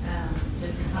dream.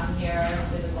 Just to come here,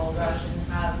 do the gold rush, and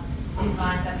have these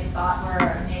vines that we thought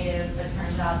were native, but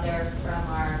turns out they're from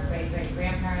our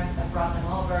great-great-grandparents that brought them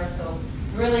over. So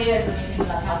it really is, when you think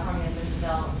about California and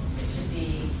Zinfandel, it should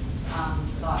be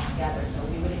brought together. So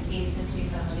we would hate to see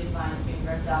some of these vines being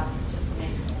ripped up just to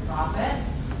make profit.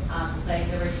 It's like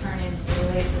they're returning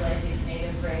really to like these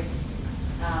native grapes.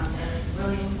 And it's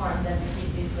really important that we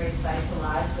keep these grape sites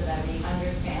alive so that we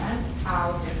understand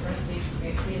how different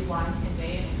these wines can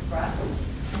be and express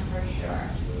for sure.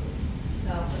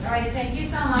 So, all right, thank you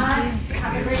so much.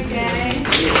 Have a great day.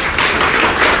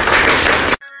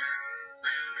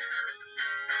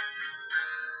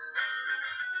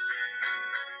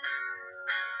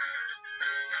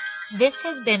 This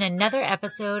has been another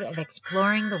episode of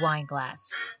Exploring the Wine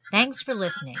Glass. Thanks for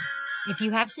listening. If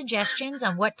you have suggestions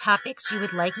on what topics you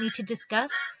would like me to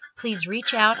discuss, please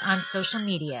reach out on social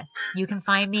media. You can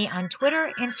find me on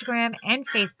Twitter, Instagram, and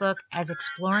Facebook as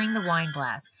Exploring the Wine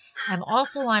Glass. I'm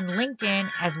also on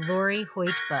LinkedIn as Lori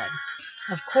Hoyt-Budd.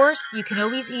 Of course, you can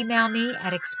always email me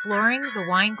at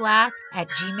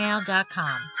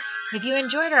exploringthewineglass@gmail.com. If you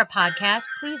enjoyed our podcast,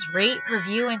 please rate,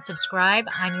 review, and subscribe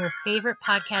on your favorite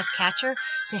podcast catcher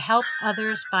to help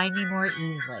others find me more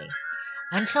easily.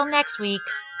 Until next week,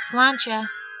 Slainte.